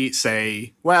RCMP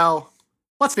say, well,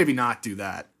 let's maybe not do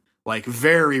that. Like,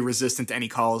 very resistant to any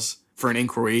calls for an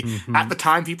inquiry. Mm-hmm. At the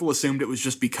time, people assumed it was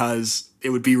just because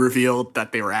it would be revealed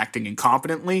that they were acting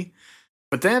incompetently.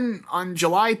 But then, on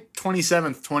July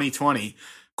 27th, 2020,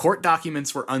 court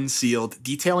documents were unsealed,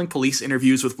 detailing police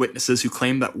interviews with witnesses who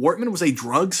claimed that Wortman was a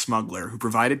drug smuggler who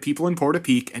provided people in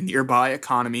Portapique and nearby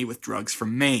economy with drugs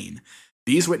from Maine.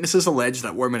 These witnesses alleged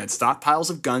that Wortman had stockpiles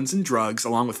of guns and drugs,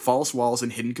 along with false walls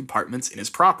and hidden compartments in his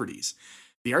properties.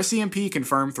 The RCMP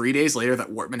confirmed 3 days later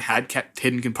that Wortman had kept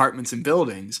hidden compartments in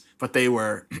buildings, but they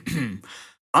were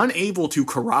unable to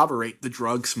corroborate the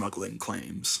drug smuggling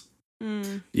claims.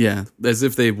 Yeah, as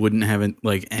if they wouldn't have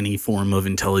like any form of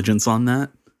intelligence on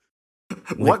that.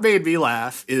 What made me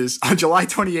laugh is on July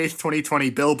 28th,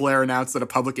 2020, Bill Blair announced that a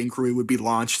public inquiry would be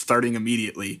launched starting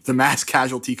immediately. The Mass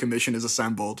Casualty Commission is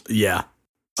assembled. Yeah.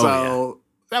 So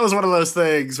that was one of those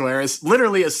things where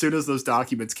literally as soon as those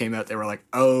documents came out, they were like,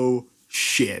 oh,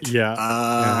 shit.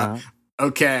 Yeah.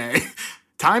 Okay.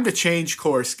 Time to change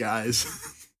course, guys.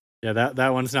 Yeah,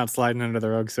 that one's not sliding under the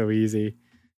rug so easy.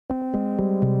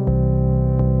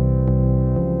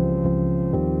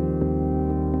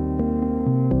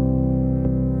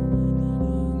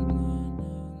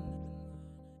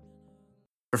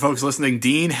 For folks listening,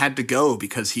 Dean had to go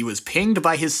because he was pinged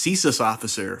by his CSIS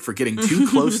officer for getting too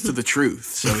close to the truth.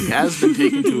 So he has been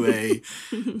taken to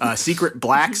a secret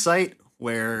black site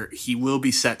where he will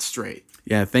be set straight.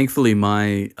 Yeah, thankfully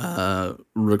my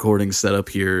recording setup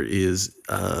here is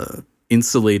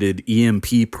insulated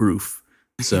EMP proof.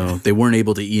 So they weren't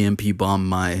able to EMP bomb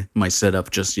my setup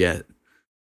just yet.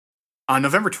 On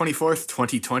November 24th,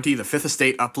 2020, the Fifth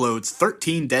Estate uploads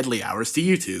 13 Deadly Hours to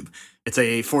YouTube. It's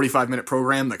a 45-minute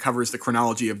program that covers the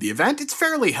chronology of the event. It's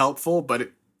fairly helpful, but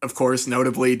it, of course,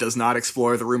 notably does not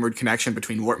explore the rumored connection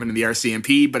between Wortman and the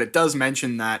RCMP, but it does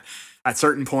mention that at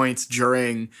certain points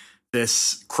during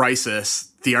this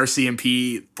crisis, the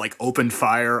RCMP opened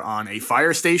fire on a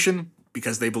fire station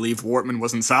because they believed Wortman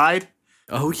was inside.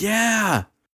 Oh, yeah.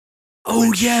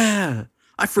 Yeah.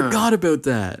 I forgot about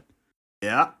that.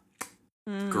 Yeah.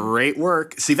 Great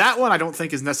work. See, that one I don't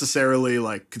think is necessarily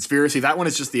conspiracy. That one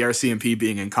is just the RCMP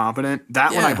being incompetent.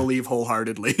 That one I believe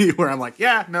wholeheartedly, where I'm like,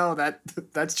 yeah, no,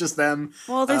 that's just them.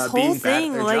 Well, this whole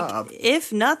thing,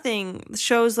 if nothing,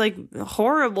 shows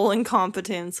horrible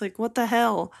incompetence. What the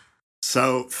hell?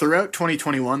 So throughout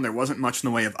 2021, there wasn't much in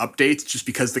the way of updates, just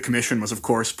because the commission was, of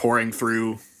course, pouring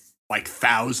through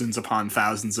thousands upon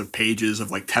thousands of pages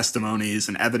of testimonies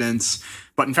and evidence.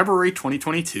 But in February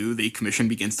 2022, the commission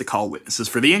begins to call witnesses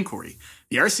for the inquiry.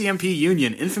 The RCMP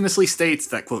union infamously states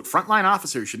that, quote, frontline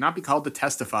officers should not be called to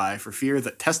testify for fear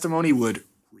that testimony would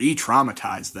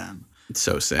re-traumatize them. It's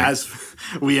so sick. As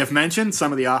we have mentioned,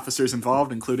 some of the officers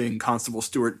involved, including Constable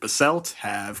Stuart Basselt,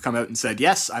 have come out and said,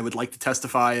 yes, I would like to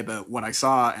testify about what I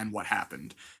saw and what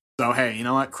happened. So, hey, you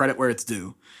know what? Credit where it's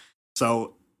due.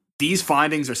 So these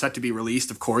findings are set to be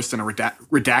released, of course, in a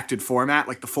redacted format.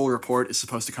 The full report is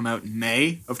supposed to come out in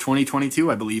May of 2022,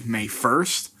 I believe May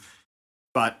 1st.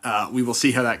 But we will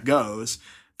see how that goes.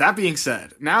 That being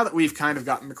said, now that we've kind of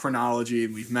gotten the chronology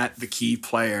and we've met the key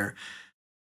player,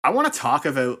 I want to talk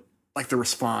about the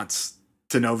response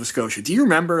to Nova Scotia. Do you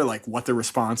remember what the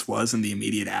response was in the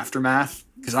immediate aftermath?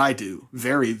 Because I do,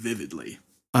 very vividly.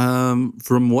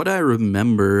 From what I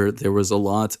remember, there was a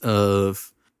lot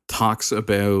of talks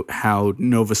about how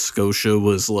Nova Scotia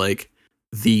was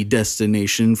the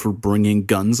destination for bringing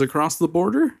guns across the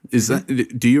border. Is that?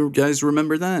 Do you guys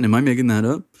remember that? Am I making that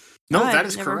up? No, I've that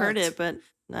is never correct. heard it, but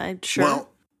I'm sure. Well,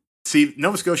 see,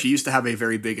 Nova Scotia used to have a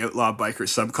very big outlaw biker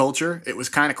subculture. It was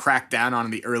kind of cracked down on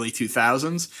in the early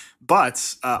 2000s,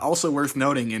 but also worth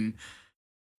noting in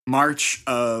March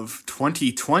of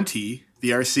 2020,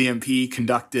 the RCMP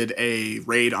conducted a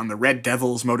raid on the Red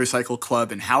Devils Motorcycle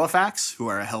Club in Halifax, who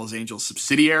are a Hells Angels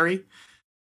subsidiary.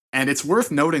 And it's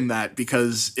worth noting that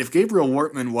because if Gabriel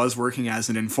Wortman was working as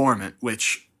an informant,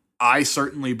 which I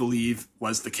certainly believe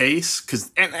was the case,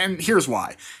 and here's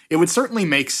why. It would certainly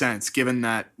make sense given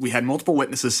that we had multiple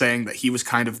witnesses saying that he was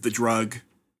kind of the drug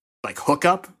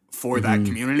hookup for that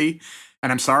community.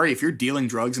 And I'm sorry, if you're dealing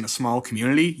drugs in a small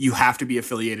community, you have to be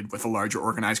affiliated with a larger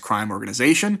organized crime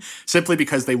organization simply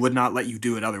because they would not let you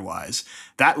do it otherwise.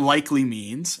 That likely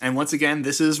means, and once again,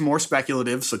 this is more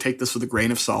speculative, so take this with a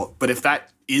grain of salt, but if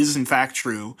that is in fact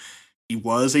true, he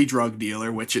was a drug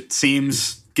dealer, which it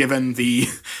seems, given the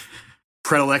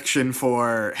predilection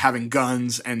for having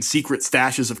guns and secret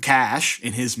stashes of cash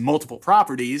in his multiple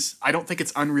properties, I don't think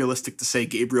it's unrealistic to say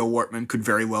Gabriel Wortman could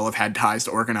very well have had ties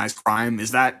to organized crime.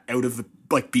 Is that out of the,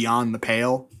 beyond the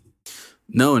pale?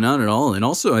 No, not at all. And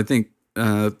also, I think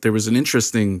there was an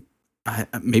interesting,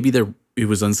 it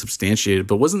was unsubstantiated,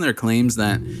 but wasn't there claims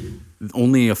that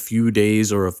only a few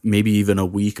days or maybe even a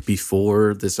week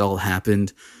before this all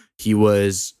happened, he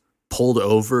was pulled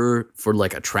over for a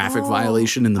traffic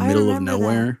violation in the middle of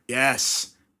nowhere? That.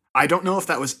 Yes. I don't know if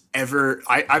that was ever,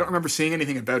 I don't remember seeing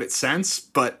anything about it since,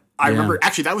 but I remember,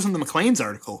 actually, that was in the McLean's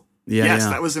article.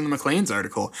 That was in the McLean's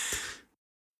article.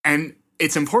 And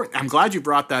it's important. I'm glad you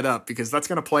brought that up because that's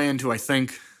going to play into, I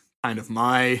think, kind of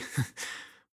my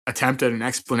attempt at an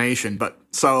explanation. But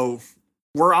so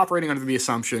we're operating under the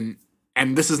assumption,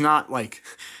 and this is not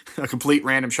a complete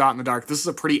random shot in the dark. This is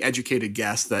a pretty educated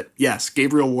guess that, yes,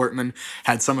 Gabriel Wortman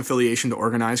had some affiliation to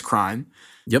organized crime.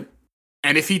 Yep.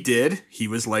 And if he did, he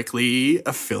was likely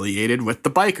affiliated with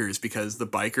the bikers because the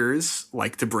bikers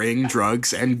like to bring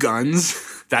drugs and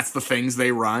guns. That's the things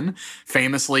they run.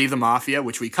 Famously, the Mafia,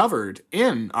 which we covered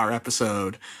in our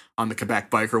episode on the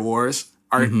Quebec Biker Wars,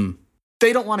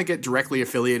 they don't want to get directly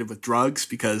affiliated with drugs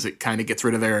because it kind of gets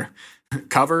rid of their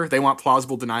cover. They want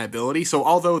plausible deniability. So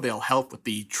although they'll help with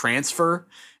the transfer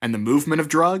and the movement of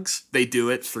drugs, they do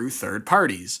it through third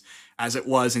parties. As it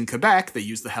was in Quebec, they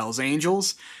use the Hells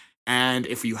Angels. And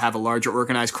if you have a larger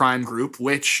organized crime group,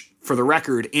 which, for the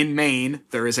record, in Maine,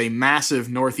 there is a massive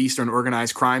northeastern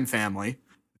organized crime family,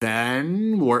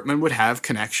 then Wortman would have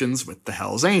connections with the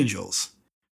Hells Angels.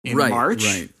 In March,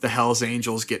 the Hells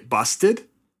Angels get busted.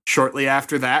 Shortly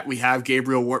after that, we have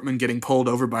Gabriel Wortman getting pulled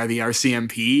over by the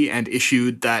RCMP and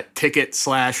issued that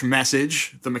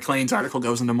ticket/message. The McLean's article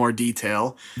goes into more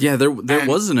detail. Yeah, there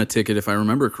wasn't a ticket, if I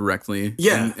remember correctly.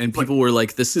 Yeah. And people were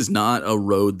like, this is not a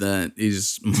road that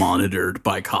is monitored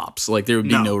by cops. There would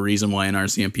be no reason why an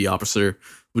RCMP officer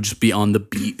would just be on the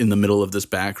beat in the middle of this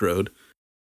back road.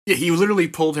 Yeah, he literally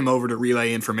pulled him over to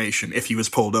relay information if he was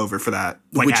pulled over for that,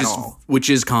 which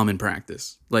is common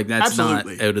practice. That's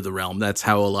Absolutely. not out of the realm. That's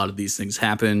how a lot of these things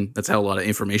happen. That's how a lot of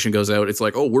information goes out. It's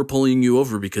we're pulling you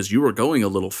over because you were going a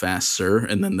little fast, sir,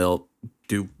 and then they'll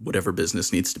do whatever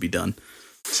business needs to be done.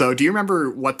 So, do you remember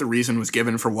what the reason was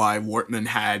given for why Wortman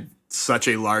had such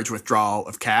a large withdrawal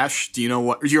of cash? Do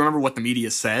you remember what the media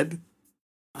said?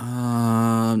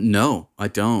 No, I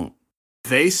don't.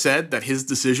 They said that his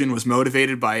decision was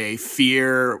motivated by a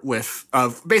fear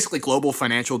of basically global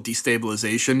financial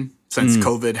destabilization since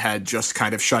COVID had just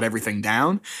kind of shut everything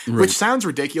down, which sounds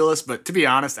ridiculous, but to be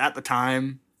honest, at the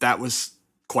time, that was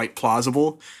quite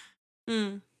plausible.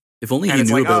 If only he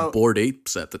knew about Bored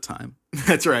Apes at the time.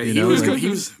 That's right. He was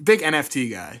a big NFT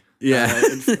guy. Yeah.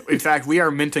 In fact, we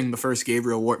are minting the first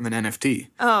Gabriel Wortman NFT.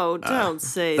 Oh, don't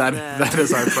say that. That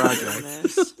is our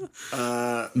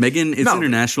project. Megan, it's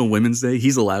International Women's Day.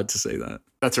 He's allowed to say that.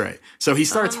 That's right. So he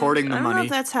starts hoarding the money. I don't know if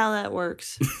that's how that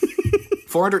works.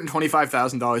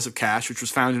 $425,000 of cash, which was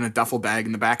found in a duffel bag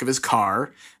in the back of his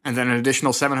car, and then an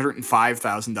additional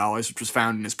 $705,000, which was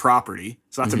found in his property.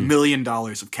 So that's $1 million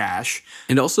of cash.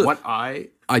 And also, I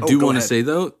do want to say,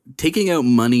 though, taking out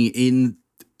money in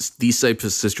these types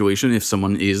of situations, if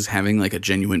someone is having a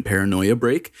genuine paranoia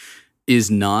break,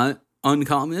 is not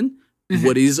uncommon.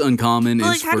 What is uncommon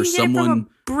is for someone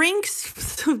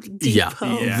Brinks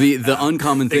depot. Yeah. The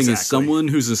uncommon thing is someone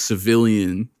who's a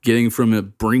civilian getting from a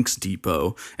Brinks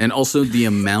depot, and also the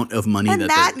amount of money and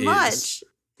that much.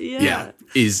 Is. Yeah.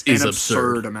 Is an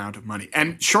absurd amount of money.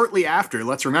 And shortly after,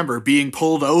 let's remember, being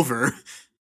pulled over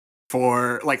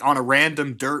for on a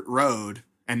random dirt road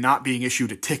and not being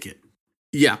issued a ticket.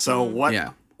 Yeah. So what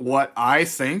what I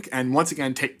think, and once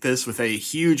again, take this with a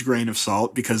huge grain of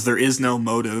salt because there is no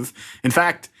motive. In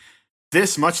fact,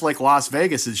 this, much like Las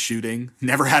Vegas's shooting,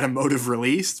 never had a motive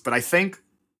released, but I think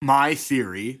my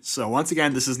theory, so once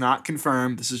again, this is not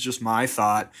confirmed, this is just my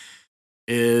thought,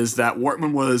 is that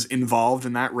Wortman was involved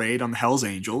in that raid on the Hells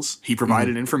Angels. He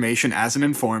provided information as an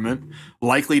informant,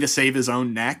 likely to save his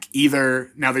own neck.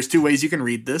 Now there's two ways you can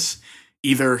read this.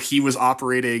 Either he was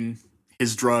operating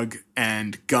his drug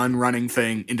and gun running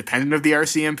thing independent of the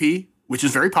RCMP, which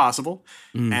is very possible,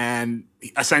 and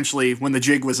essentially when the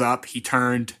jig was up, he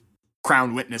turned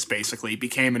Crown witness, basically,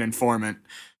 became an informant,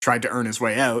 tried to earn his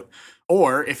way out.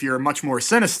 Or if you're much more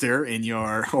sinister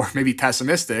or maybe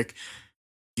pessimistic,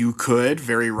 you could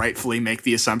very rightfully make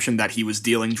the assumption that he was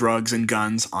dealing drugs and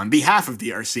guns on behalf of the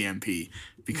RCMP,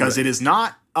 because it is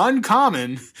not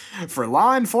uncommon for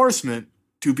law enforcement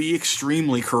to be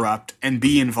extremely corrupt and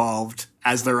be involved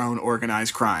as their own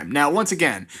organized crime. Now, once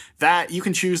again, that you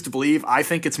can choose to believe. I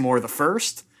think it's more the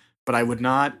first, but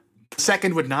the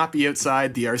second would not be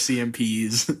outside the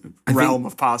RCMP's realm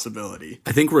of possibility.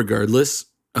 I think regardless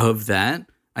of that,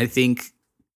 I think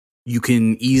you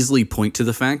can easily point to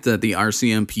the fact that the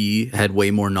RCMP had way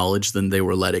more knowledge than they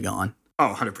were letting on.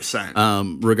 Oh,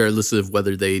 100%. Regardless of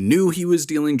whether they knew he was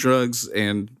dealing drugs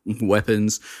and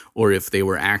weapons or if they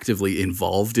were actively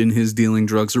involved in his dealing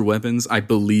drugs or weapons, I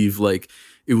believe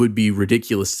it would be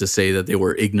ridiculous to say that they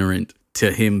were ignorant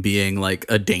to him being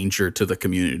a danger to the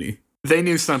community. They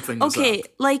knew something was up.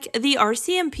 The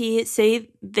RCMP say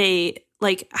they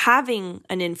having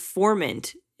an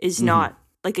informant is not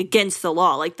against the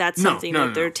law. That's something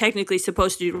that they're technically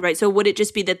supposed to do, right? So would it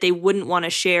just be that they wouldn't want to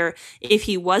share if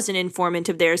he was an informant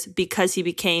of theirs because he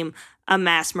became a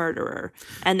mass murderer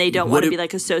and they don't want to be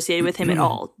associated with him at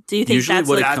all? Do you think that's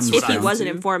if he was an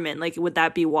informant, would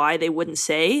that be why they wouldn't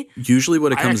say? Usually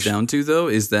what it comes down to, though,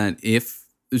 is that if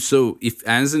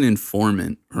as an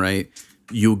informant, right,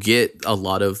 you'll get a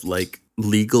lot of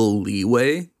legal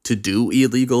leeway to do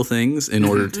illegal things in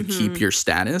order to keep your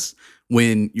status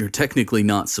when you're technically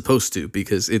not supposed to,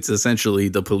 because it's essentially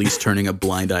the police turning a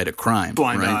blind eye to crime.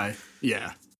 Blind eye,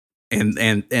 yeah. And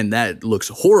that looks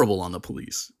horrible on the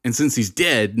police. And since he's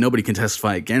dead, nobody can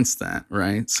testify against that,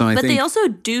 right? So I think they also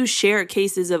do share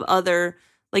cases of other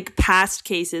past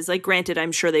cases. Granted,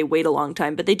 I'm sure they wait a long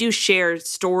time, but they do share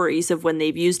stories of when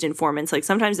they've used informants.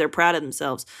 Sometimes they're proud of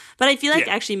themselves. But I feel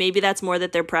actually maybe that's more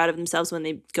that they're proud of themselves when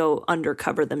they go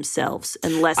undercover themselves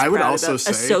and less proud about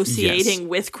associating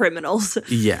with criminals.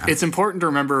 Yeah. It's important to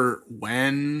remember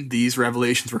when these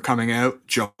revelations were coming out,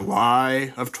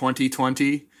 July of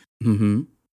 2020,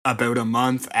 about a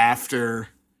month after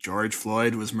George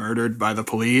Floyd was murdered by the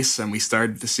police, and we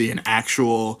started to see an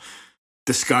actual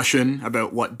discussion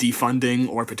about what defunding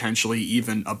or potentially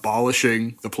even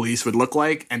abolishing the police would look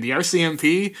like. And the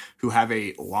RCMP, who have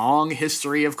a long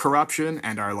history of corruption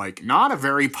and are not a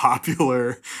very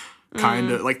popular kind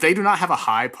of they do not have a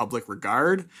high public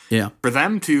regard. Yeah. For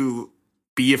them to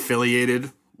be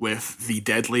affiliated with the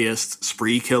deadliest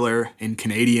spree killer in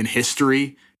Canadian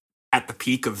history at the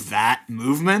peak of that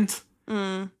movement,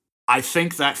 I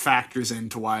think that factors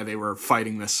into why they were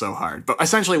fighting this so hard. But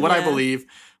essentially what I believe,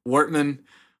 Wortman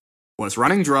was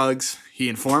running drugs. He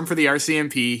informed for the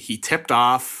RCMP. He tipped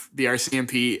off the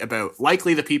RCMP about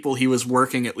likely the people he was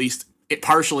working at least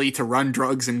partially to run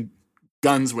drugs and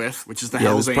guns with, which is the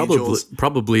Hells Angels.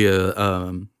 Probably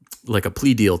a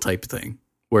plea deal type thing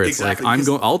where it's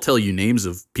I'll tell you names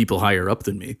of people higher up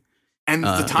than me. And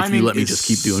the timing if you let me just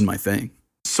keep doing my thing.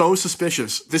 So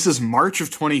suspicious. This is March of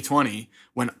 2020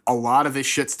 when a lot of this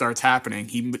shit starts happening.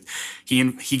 He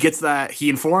gets that, he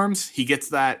informs, he gets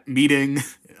that meeting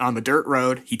on the dirt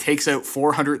road. He takes out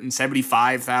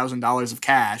 $475,000 of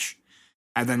cash.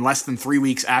 And then less than 3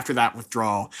 weeks after that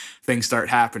withdrawal, things start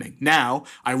happening. Now,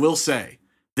 I will say,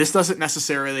 this doesn't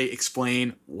necessarily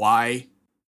explain why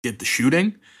did the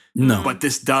shooting. No. But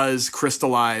this does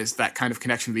crystallize that kind of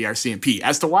connection to the RCMP.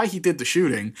 As to why he did the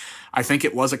shooting, I think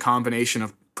it was a combination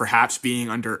of perhaps being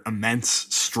under immense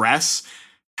stress,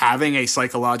 having a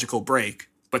psychological break,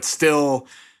 but still,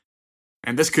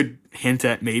 and this could hint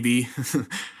at maybe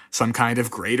some kind of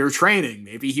greater training.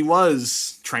 Maybe he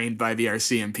was trained by the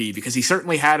RCMP because he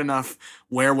certainly had enough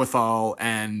wherewithal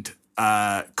and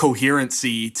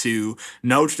coherency to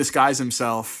know to disguise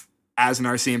himself as an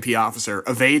RCMP officer,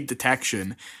 evade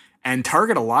detection, and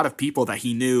target a lot of people that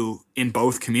he knew in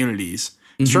both communities.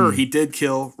 Sure, he did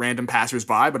kill random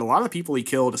passersby, but a lot of the people he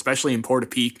killed, especially in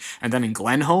Portapique and then in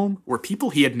Glenholm, were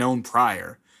people he had known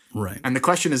prior. Right. And the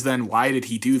question is then, why did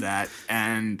he do that?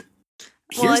 And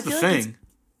here's the thing. It's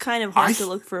kind of hard to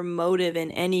look for motive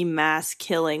in any mass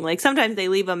killing. Sometimes they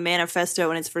leave a manifesto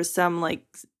and it's for some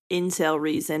incel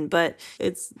reason, but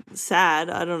it's sad.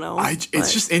 I don't know.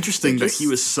 It's just interesting that he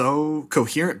was so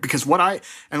coherent, because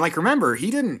remember,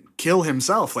 he didn't kill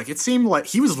himself. Like, it seemed like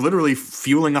he was literally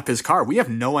fueling up his car. We have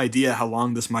no idea how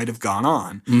long this might have gone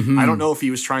on. Mhm. I don't know if he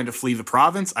was trying to flee the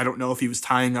province. I don't know if he was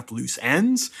tying up loose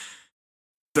ends.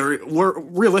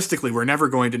 Realistically, we're never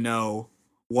going to know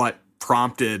what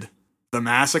prompted the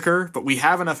massacre, but we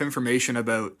have enough information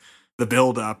about the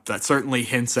buildup that certainly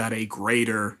hints at a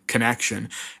greater connection.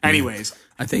 Anyways,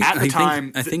 I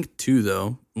think too,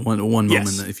 though, one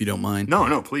Yes. moment, if you don't mind.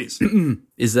 No, please.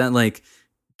 Is that like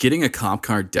getting a cop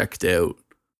car decked out?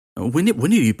 When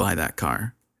did he buy that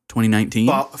car? 2019?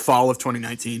 Fall of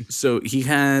 2019. So he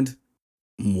had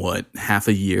what, half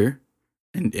a year?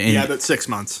 And yeah, about 6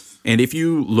 months. And if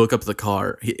you look up the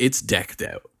car, it's decked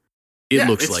out. It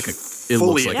looks like a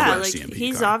RCMP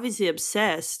he's car. obviously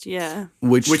obsessed. Yeah,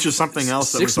 which is something else.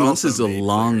 6 months is a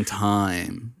long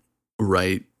time,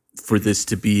 right? For this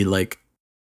to be like,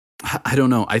 I don't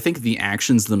know. I think the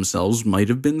actions themselves might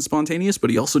have been spontaneous, but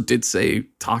he also did say,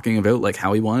 talking about like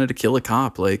how he wanted to kill a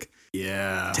cop, like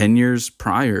 10 years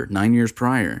prior, 9 years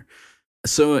prior.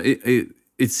 So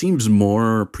it seems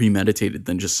more premeditated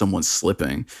than just someone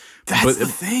slipping. That's the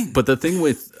thing. But the thing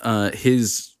with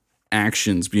his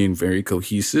actions being very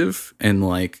cohesive and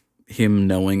like him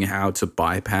knowing how to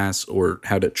bypass or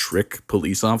how to trick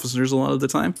police officers a lot of the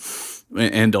time,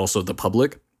 and also the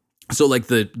public. So like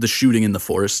the shooting in the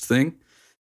forest thing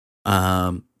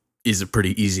is a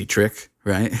pretty easy trick,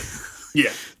 right?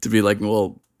 Yeah. To be like,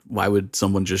 well, why would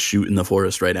someone just shoot in the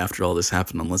forest right after all this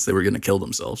happened unless they were going to kill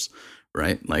themselves,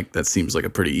 right? Like that seems like a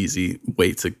pretty easy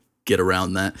way to get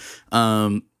around that.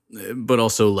 But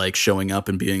also like showing up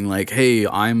and being like, hey,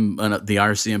 I'm the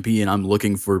RCMP and I'm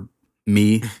looking for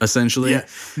me, essentially. Yeah.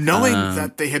 Knowing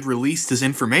that they had released his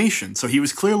information. So he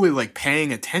was clearly like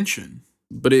paying attention.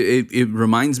 But it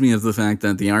reminds me of the fact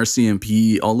that the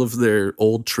RCMP, all of their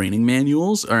old training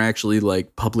manuals are actually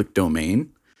like public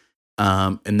domain.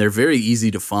 And they're very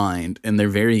easy to find and they're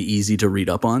very easy to read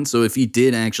up on. So if he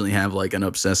did actually have like an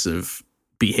obsessive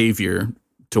behavior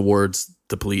towards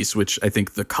the police, which I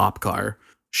think the cop car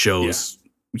shows,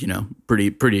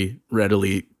 pretty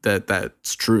readily that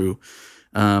that's true.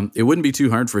 It wouldn't be too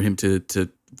hard for him to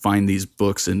find these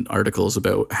books and articles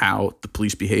about how the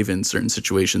police behave in certain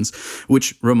situations,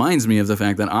 which reminds me of the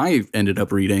fact that I ended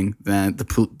up reading that the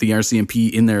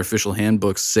RCMP in their official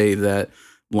handbooks say that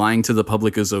lying to the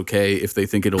public is okay if they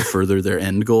think it'll further their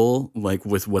end goal, like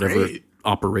with whatever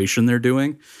operation they're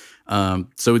doing.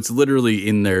 So it's literally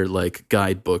in their like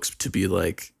guidebooks to be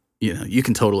like, you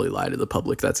can totally lie to the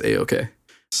public. That's A-okay.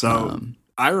 So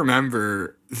I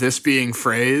remember this being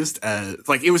phrased as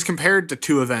like it was compared to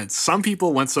two events. Some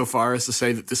people went so far as to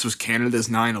say that this was Canada's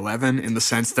 9/11 in the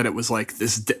sense that it was like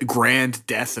this grand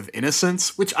death of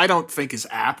innocence, which I don't think is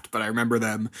apt, but I remember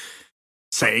them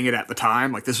saying it at the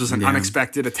time. Like this was an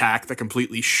unexpected attack that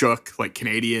completely shook like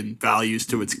Canadian values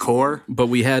to its core. But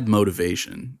we had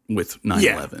motivation with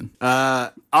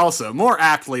 9/11. Also, more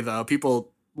aptly though,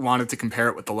 people wanted to compare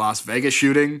it with the Las Vegas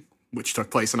shooting, which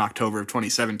took place in October of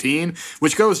 2017,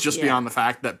 which goes just beyond the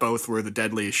fact that both were the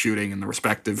deadliest shooting in the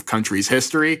respective country's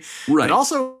history. Right. And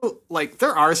also, like,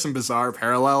 there are some bizarre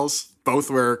parallels. Both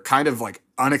were kind of like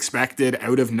unexpected,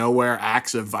 out of nowhere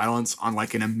acts of violence on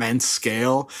like an immense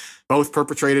scale, both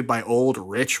perpetrated by old,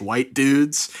 rich, white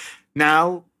dudes.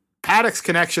 Now, Paddock's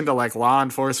connection to like law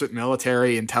enforcement,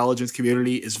 military, intelligence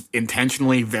community is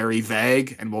intentionally very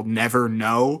vague and we'll never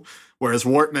know. Whereas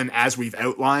Wortman, as we've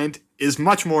outlined, is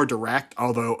much more direct,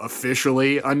 although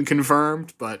officially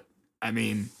unconfirmed. But, I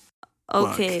mean...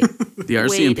 Okay. The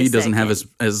RCMP doesn't have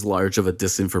as large of a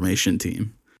disinformation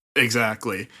team.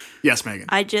 Exactly. Yes, Megan.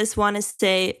 I just want to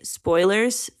say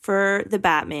spoilers for The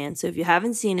Batman. So if you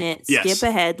haven't seen it, skip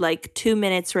ahead like 2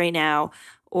 minutes right now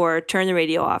or turn the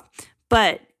radio off.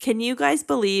 But can you guys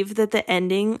believe that the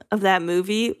ending of that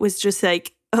movie was just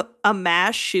like a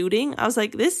mass shooting? I was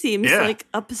like, this seems like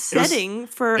upsetting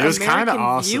for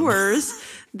American viewers.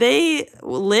 They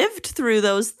lived through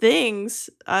those things.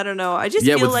 I don't know. I just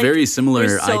feel with like very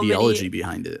similar ideology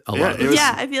behind it. A lot of it.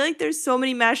 I feel like there's so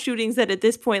many mass shootings that at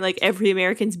this point, like every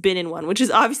American's been in one, which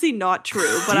is obviously not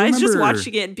true. But I was just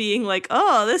watching it being like,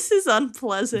 oh, this is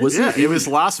unpleasant. It was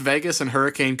Las Vegas and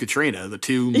Hurricane Katrina, the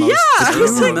two most.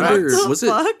 I was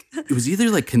like, it was either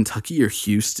like Kentucky or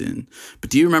Houston. But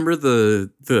do you remember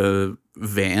the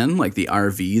van, like the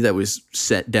RV that was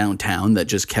set downtown that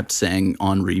just kept saying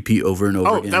on repeat over and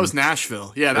over again? Oh, that was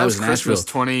Nashville. Yeah, that was Christmas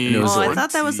 20. I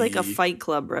thought that was like a Fight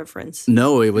Club reference.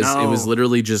 No, it was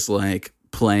literally just like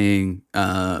playing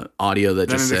audio that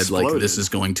just said like, this is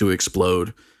going to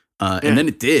explode. And then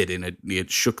it did, and it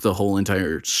shook the whole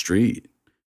entire street.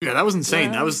 Yeah, that was insane.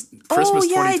 Wow. That was Christmas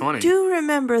 2020. I do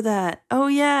remember that. Oh,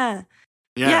 yeah.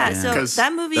 Yeah, so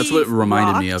that movie That's what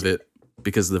reminded me rocked, of it,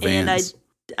 because of the vans. And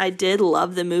I did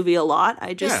love the movie a lot.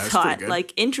 I just Yeah, it's pretty thought, good.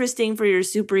 like, interesting for your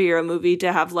superhero movie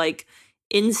to have, like,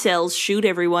 incels shoot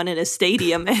everyone in a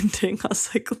stadium ending. I was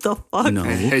like, what the fuck? No.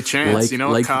 Hey, Chance, Like- you know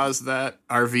what caused that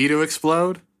RV to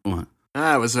explode? What?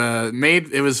 It was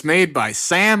made by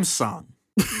Samsung.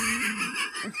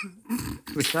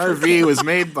 The RV was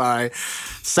made by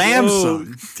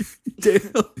Samsung. Damn,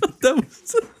 that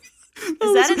was.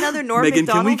 Is that another Norm Megan,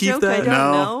 can we MacDonald keep joke? that? I don't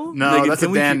know. No, Megan, that's a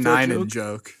can we Dan keep that Ninen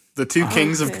joke. The two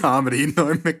kings of okay. comedy,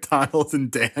 Norm MacDonald and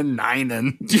Dan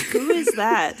Ninen. Who is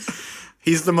that?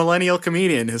 He's the millennial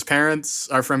comedian. His parents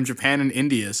are from Japan and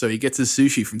India, so he gets his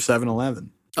sushi from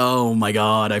 7-Eleven. Oh my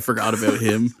god, I forgot about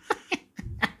him.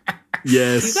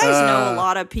 Yes. You guys know a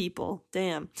lot of people.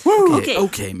 Damn. Okay,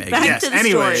 okay, Megan. Back Yes, to the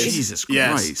anyway. story. Jesus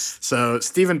Yes. Christ. So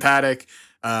Stephen Paddock,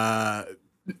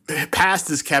 past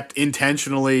is kept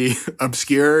intentionally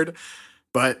obscured,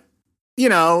 but you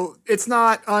know, it's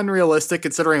not unrealistic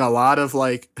considering a lot of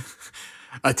like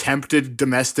attempted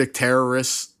domestic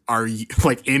terrorists are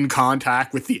like in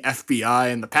contact with the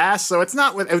FBI in the past. So it's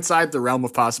not outside the realm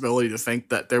of possibility to think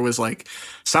that there was like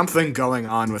something going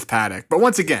on with Paddock. But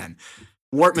once again,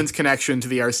 Wortman's connection to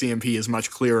the RCMP is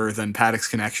much clearer than Paddock's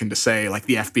connection to, say, like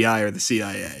the FBI or the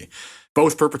CIA.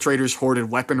 Both perpetrators hoarded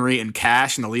weaponry and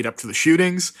cash in the lead up to the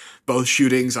shootings. Both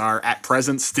shootings are, at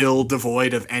present, still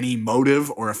devoid of any motive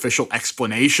or official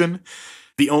explanation.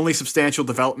 The only substantial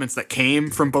developments that came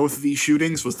from both of these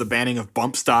shootings was the banning of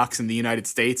bump stocks in the United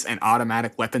States and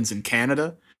automatic weapons in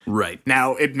Canada. Right.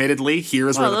 Now, admittedly,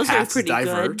 here's where the those are paths pretty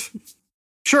divert.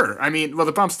 Sure. I mean, well,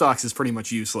 the bump stocks is pretty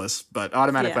much useless, but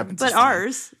automatic weapons but is fine.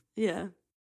 ours, yeah.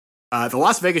 The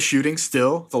Las Vegas shooting,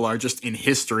 still the largest in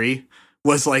history,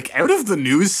 was like out of the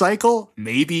news cycle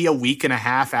maybe a week and a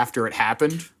half after it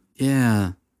happened.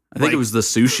 Yeah. I think Like- it was the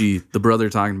sushi, the brother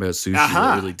talking about sushi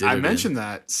that really did I it. mentioned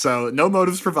that. So no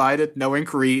motives provided, no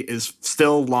inquiry is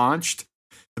still launched.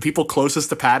 The people closest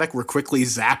to Paddock were quickly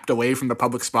zapped away from the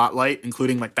public spotlight,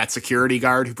 including like that security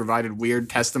guard who provided weird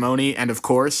testimony, and of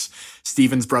course,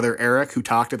 Stephen's brother Eric, who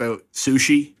talked about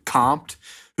sushi, comped,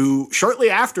 who shortly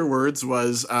afterwards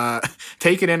was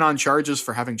taken in on charges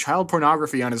for having child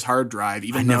pornography on his hard drive.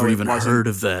 Even I though never it even wasn't. heard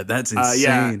of that. That's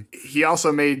insane. Yeah, he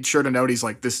also made sure to note he's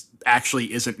like, this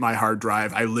actually isn't my hard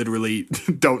drive. I literally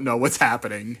don't know what's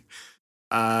happening.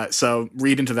 So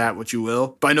read into that what you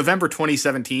will. By November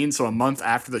 2017, so a month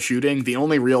after the shooting, the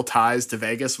only real ties to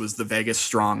Vegas was the Vegas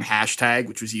Strong hashtag,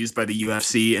 which was used by the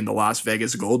UFC and the Las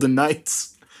Vegas Golden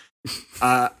Knights.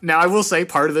 Now, I will say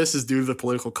part of this is due to the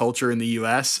political culture in the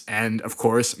US and, of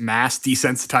course, mass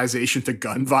desensitization to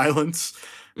gun violence.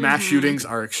 Mass shootings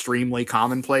are extremely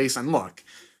commonplace. And look,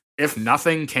 if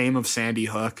nothing came of Sandy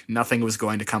Hook, nothing was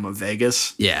going to come of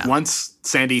Vegas. Yeah. Once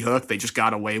Sandy Hook, they just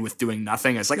got away with doing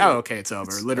nothing. It's like, oh, okay, it's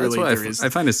over. Literally, That's why there is. I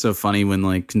find it so funny when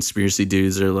like conspiracy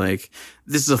dudes are like,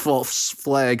 this is a false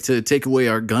flag to take away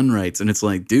our gun rights. And it's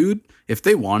like, dude, if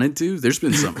they wanted to, there's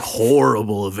been some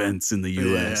horrible events in the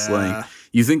US. Yeah. Like,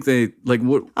 you think they, like,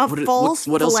 what False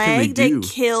what else can they flag do? that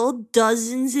killed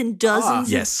dozens and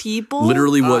dozens Yes. of people?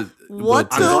 Literally what what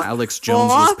the Alex Jones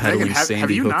was fuck? peddling Megan, have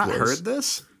Sandy you Hook not was. heard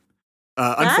this?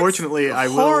 That's Unfortunately, I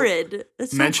will horrid.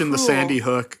 That's so mention the cruel. Sandy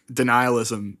Hook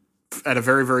denialism at a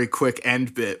very, very quick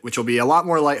end bit, which will be a lot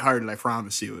more lighthearted, I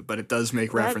promise you, but it does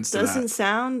make reference That to doesn't that.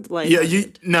 sound like Yeah,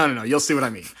 no, you'll see what I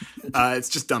mean. It's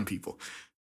just dumb people.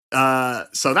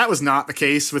 So that was not the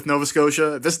case with Nova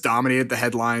Scotia. This dominated the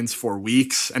headlines for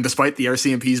weeks, and despite the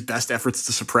RCMP's best efforts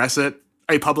to suppress it,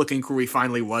 a public inquiry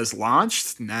finally was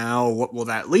launched. Now, what will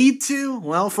that lead to?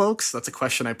 Well, folks, that's a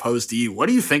question I pose to you. What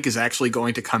do you think is actually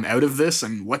going to come out of this,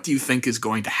 and what do you think is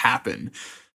going to happen?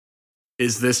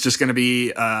 Is this just going to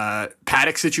be a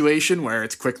Paddock situation where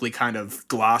it's quickly kind of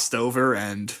glossed over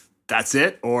and that's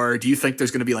it? Or do you think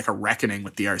there's going to be like a reckoning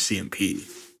with the RCMP?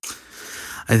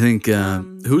 I think,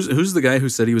 who's the guy who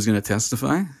said he was going to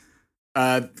testify?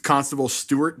 Constable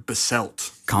Stuart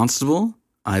Basselt. Constable?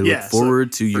 I look Yeah, so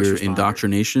forward to your responder.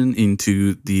 indoctrination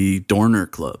into the Dorner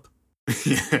Club.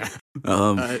 Yeah.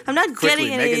 I'm not Quickly, getting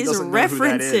any Megan of these doesn't know who that is.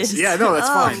 references. Yeah, no, that's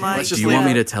Oh fine. my Let's just Do you want me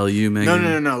leave to it. tell you,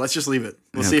 Megan? No. Let's just leave it.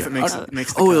 We'll see if it makes the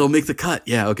It'll cut. make the cut.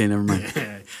 Yeah, okay, never mind.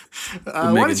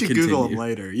 Why Megan, don't you Google continue. him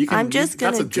later? You can, I'm just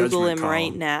that's gonna a Google judgment him call.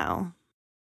 right now.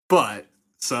 But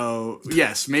so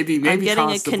yes, maybe I'm getting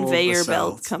Constable a conveyor Basselt.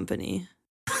 belt company.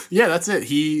 Yeah, that's it.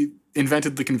 He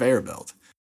invented the conveyor belt.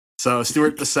 So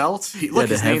Stuart Basselt, look,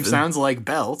 to his name heaven. sounds like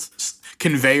belt.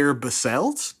 Conveyor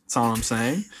Basselt. That's all I'm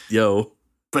saying. Yo.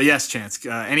 But yes, Chance,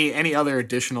 any other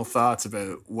additional thoughts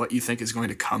about what you think is going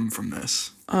to come from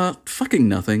this? Fucking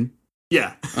nothing.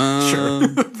 Yeah, sure.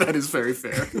 That is very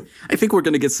fair. I think we're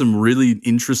going to get some really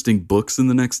interesting books in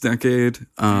the next decade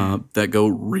that go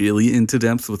really into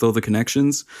depth with all the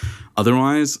connections.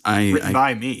 Otherwise, Written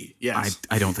by me, yes.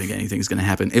 I don't think anything's going to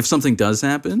happen. If something does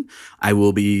happen, I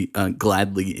will be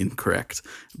gladly incorrect.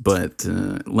 But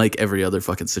like every other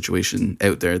fucking situation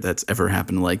out there that's ever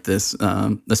happened like this,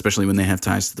 especially when they have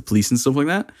ties to the police and stuff like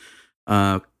that,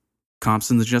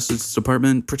 cops in the Justice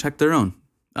Department protect their own.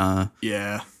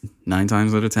 Yeah. 9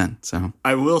 times out of 10. So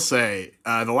I will say,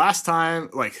 the last time,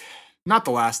 not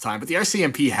the last time, but the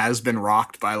RCMP has been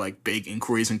rocked by like big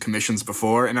inquiries and commissions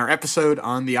before. In our episode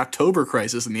on the October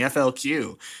crisis and the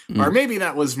FLQ, or maybe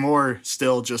that was more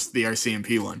still just the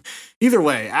RCMP one. Either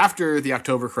way, after the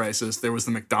October crisis, there was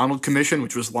the McDonald Commission,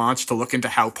 which was launched to look into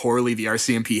how poorly the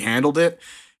RCMP handled it.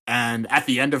 And at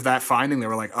the end of that finding, they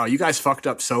were like, oh, you guys fucked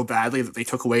up so badly that they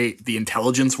took away the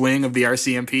intelligence wing of the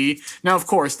RCMP. Now, of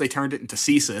course, they turned it into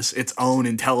CSIS, its own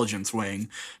intelligence wing.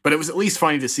 But it was at least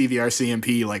funny to see the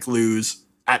RCMP lose,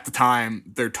 at the time,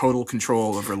 their total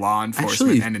control over law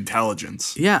enforcement and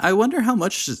intelligence. Yeah, I wonder how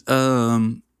much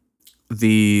the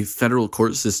federal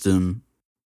court system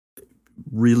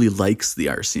really likes the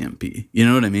RCMP. You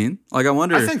know what I mean? Like, I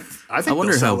wonder. I think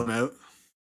they'll sell them out.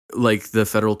 Like the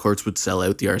federal courts would sell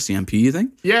out the RCMP, you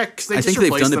think? Yeah, because I think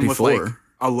they've done it before. With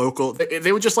a local.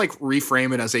 They would just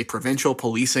reframe it as a provincial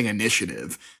policing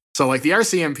initiative. So the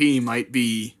RCMP might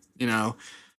be,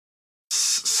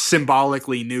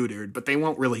 symbolically neutered, but they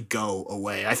won't really go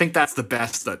away. I think that's the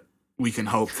best that we can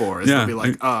hope for. They'll be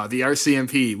the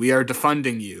RCMP, we are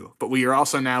defunding you, but we are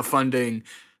also now funding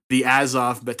the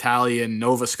Azov Battalion,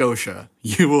 Nova Scotia.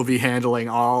 You will be handling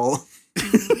all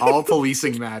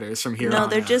policing matters from here on. No,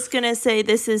 they're just going to say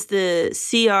this is the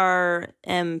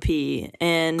CRMP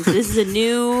and this is a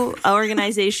new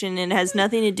organization and has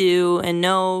nothing to do. And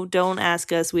no, don't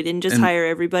ask us. We didn't just hire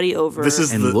everybody over. This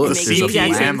is and the make the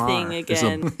exact same thing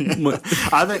again.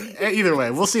 Either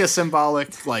way, we'll see a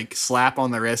symbolic slap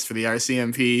on the wrist for the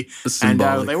RCMP, and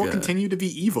they will continue to be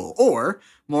evil. Or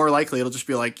more likely, it'll just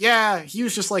be he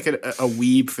was just a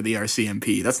weeb for the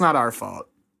RCMP. That's not our fault.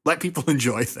 Let people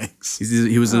enjoy things.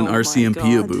 He was an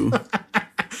RCMP-aboo.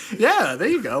 Yeah, there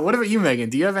you go. What about you, Megan?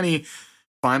 Do you have any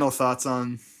final thoughts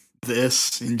on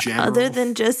this in general? Other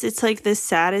than just, it's the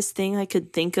saddest thing I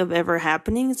could think of ever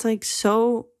happening. It's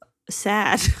so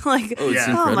sad.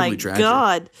 Oh my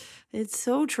God. It's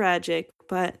so tragic.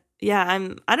 But yeah,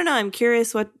 I don't know. I'm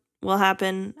curious what will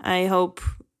happen. I hope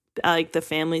the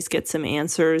families get some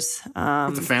answers.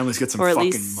 The families get some or at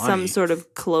fucking least money. some sort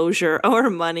of closure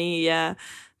or money. Yeah.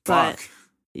 But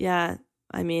yeah,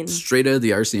 I mean, straight out of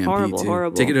the RCMP.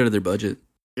 Horrible. Take it out of their budget.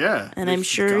 Yeah. And I'm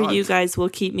sure you guys will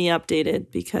keep me updated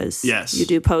because you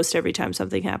do post every time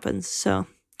something happens. So,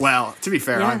 well, to be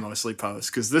fair, I mostly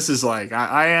post because this is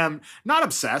I am not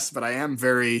obsessed, but I am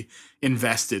very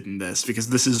invested in this because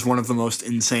this is one of the most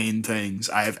insane things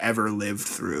I have ever lived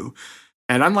through.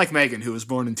 And unlike Megan, who was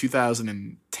born in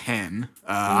 2010,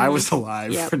 I was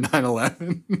alive for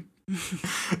 9/11.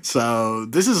 So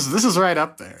this is right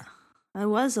up there. I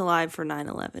was alive for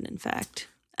 9/11, in fact.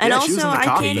 And she was also, in the I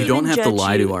cockpit. can't You even don't have to judge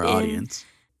lie you to our in- audience.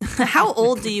 How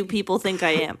old do you people think I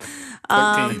am?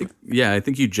 13. Yeah, I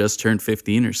think you just turned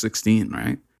 15 or 16,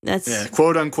 right? That's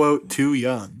quote unquote too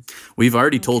young. We've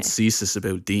already told CSIS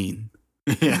about Dean.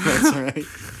 Yeah, that's right.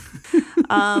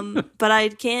 but I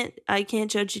can't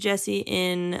judge you, Jesse.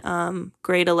 In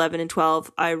grade 11 and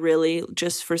 12, I really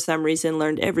just for some reason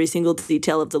learned every single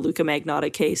detail of the Luca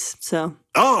Magnotta case. So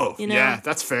yeah,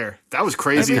 that's fair. That was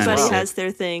crazy. Everybody as well. has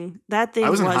their thing. That thing I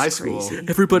was in was high school. crazy.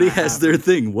 Everybody has their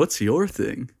thing. What's your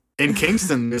thing? In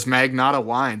Kingston, there's Magnotta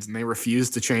Wines, and they refuse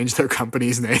to change their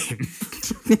company's name.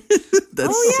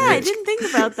 That's I sick. didn't think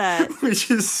about that.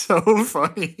 Which is so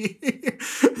funny.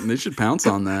 They should pounce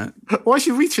on that. Why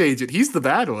should we change it? He's the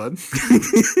bad one.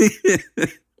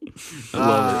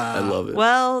 I love it.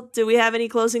 Well, do we have any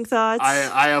closing thoughts?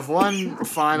 I have one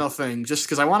final thing, just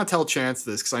because I want to tell Chance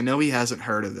this, because I know he hasn't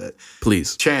heard of it.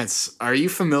 Please. Chance, are you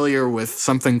familiar with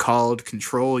something called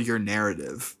Control Your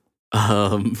Narrative?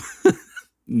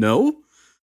 No?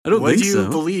 I don't think so. Would you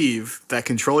believe that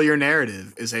Control Your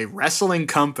Narrative is a wrestling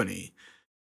company,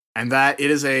 and that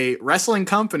it is a wrestling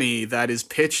company that is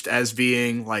pitched as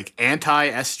being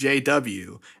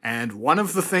anti-SJW, and one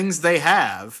of the things they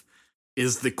have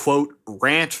is the quote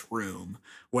rant room,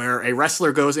 where a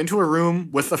wrestler goes into a room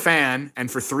with a fan, and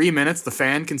for 3 minutes the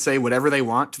fan can say whatever they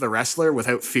want to the wrestler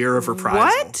without fear of reprisal.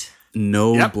 What?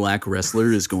 No black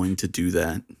wrestler is going to do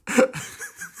that.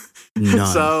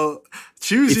 None.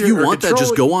 choose If your, you or want that, control-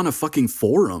 just go on a fucking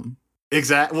forum.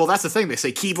 Exactly. Well, that's the thing. They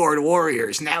say, keyboard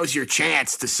warriors, now's your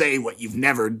chance to say what you've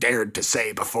never dared to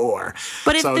say before.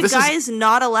 But if So the this guy is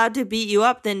not allowed to beat you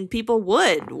up, then people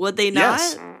would they not?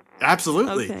 Yes,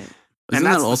 absolutely. Okay. Isn't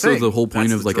that's that the also thing. the whole point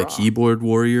That's of the like a draw. keyboard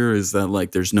warrior? Is that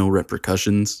like there's no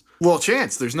repercussions? Well,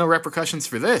 Chance, there's no repercussions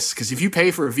for this because if you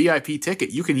pay for a VIP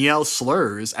ticket, you can yell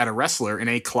slurs at a wrestler in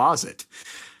a closet.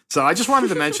 So I just wanted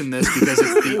to mention this because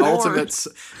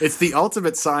it's the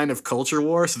ultimate sign of culture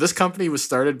war. So this company was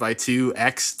started by two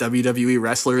ex-WWE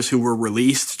wrestlers who were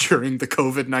released during the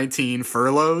COVID-19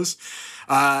 furloughs.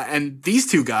 And these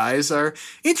two guys are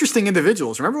interesting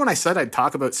individuals. Remember when I said I'd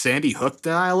talk about Sandy Hook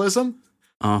denialism?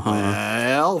 Uh-huh.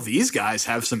 Well, these guys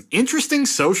have some interesting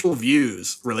social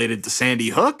views related to Sandy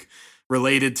Hook,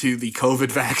 related to the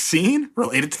COVID vaccine,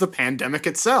 related to the pandemic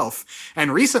itself.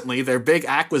 And recently, their big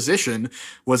acquisition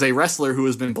was a wrestler who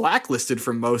has been blacklisted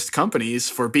from most companies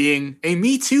for being a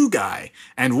Me Too guy.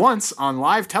 And once on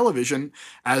live television,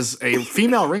 as a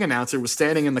female ring announcer was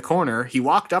standing in the corner, he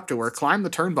walked up to her, climbed the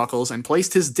turnbuckles, and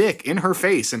placed his dick in her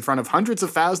face in front of hundreds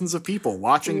of thousands of people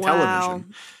watching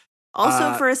television.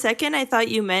 Also, for a second, I thought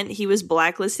you meant he was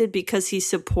blacklisted because he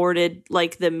supported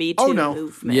like the Me Too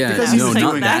movement. Yeah, Because no, he's not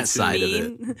doing that that's side mean.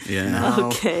 of it. Yeah. No.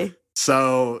 Okay.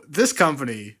 So this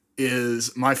company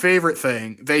is my favorite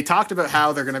thing. They talked about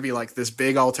how they're going to be like this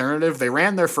big alternative. They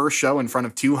ran their first show in front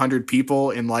of 200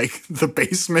 people in like the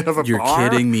basement of a You're bar.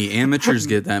 kidding me. Amateurs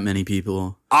get that many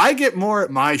people. I get more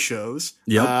at my shows.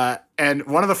 Yep. And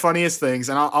one of the funniest things,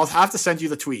 and I'll have to send you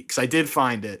the tweet because I did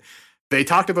find it. They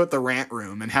talked about the rant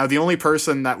room and how the only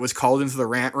person that was called into the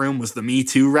rant room was the Me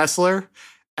Too wrestler.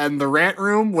 And the rant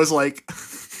room was like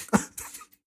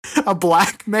a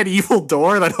black medieval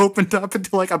door that opened up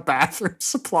into like a bathroom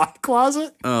supply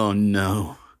closet. Oh,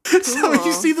 no. So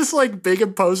you see this like big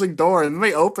imposing door and then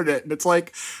they open it and it's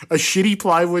like a shitty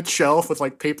plywood shelf with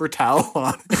like paper towel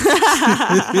on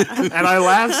it. And I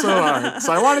laughed so hard.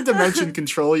 So I wanted to mention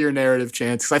Control Your Narrative,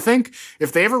 Chance, because I think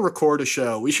if they ever record a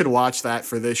show, we should watch that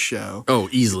for this show. Oh,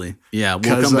 easily. Yeah, we'll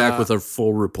 'Cause, come back with a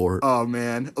full report. Oh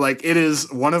man, like it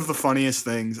is one of the funniest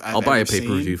things I'll buy a ever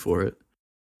pay-per-view seen. for it.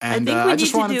 And I think we I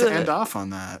just need to wanted do to it. end off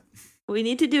on that. We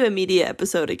need to do a media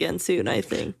episode again soon, I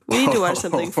think. We need to watch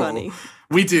something funny.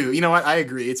 We do. You know what? I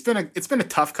agree. It's been a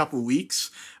tough couple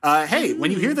weeks. Hey, when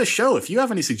you hear this show, if you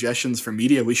have any suggestions for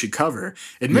media we should cover,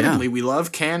 admittedly, we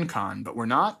love CanCon, but we're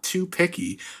not too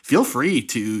picky. Feel free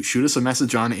to shoot us a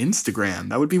message on Instagram.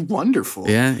 That would be wonderful.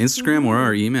 Yeah, Instagram or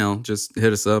our email. Just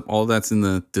hit us up. All that's in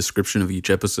the description of each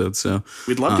episode. So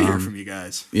We'd love to hear from you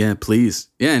guys. yeah, please.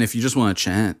 Yeah, and if you just want to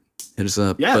chat, hit us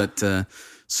up. Yeah. But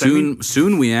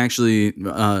soon we actually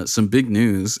some big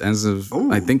news. As of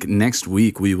I think next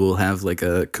week we will have like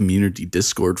a community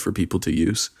Discord for people to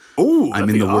use. Oh, I'm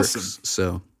in the works.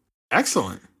 So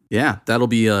Excellent. yeah, that'll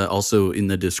be also in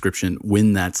the description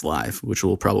when that's live, which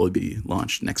will probably be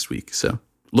launched next week. So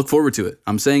look forward to it.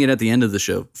 I'm saying it at the end of the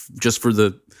show, just for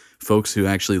the folks who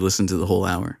actually listen to the whole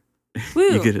hour. Woo,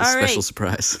 You get a all special right.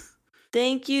 surprise.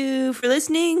 Thank you for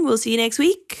listening. We'll see you next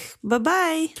week.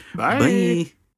 Bye-bye. Bye. Bye.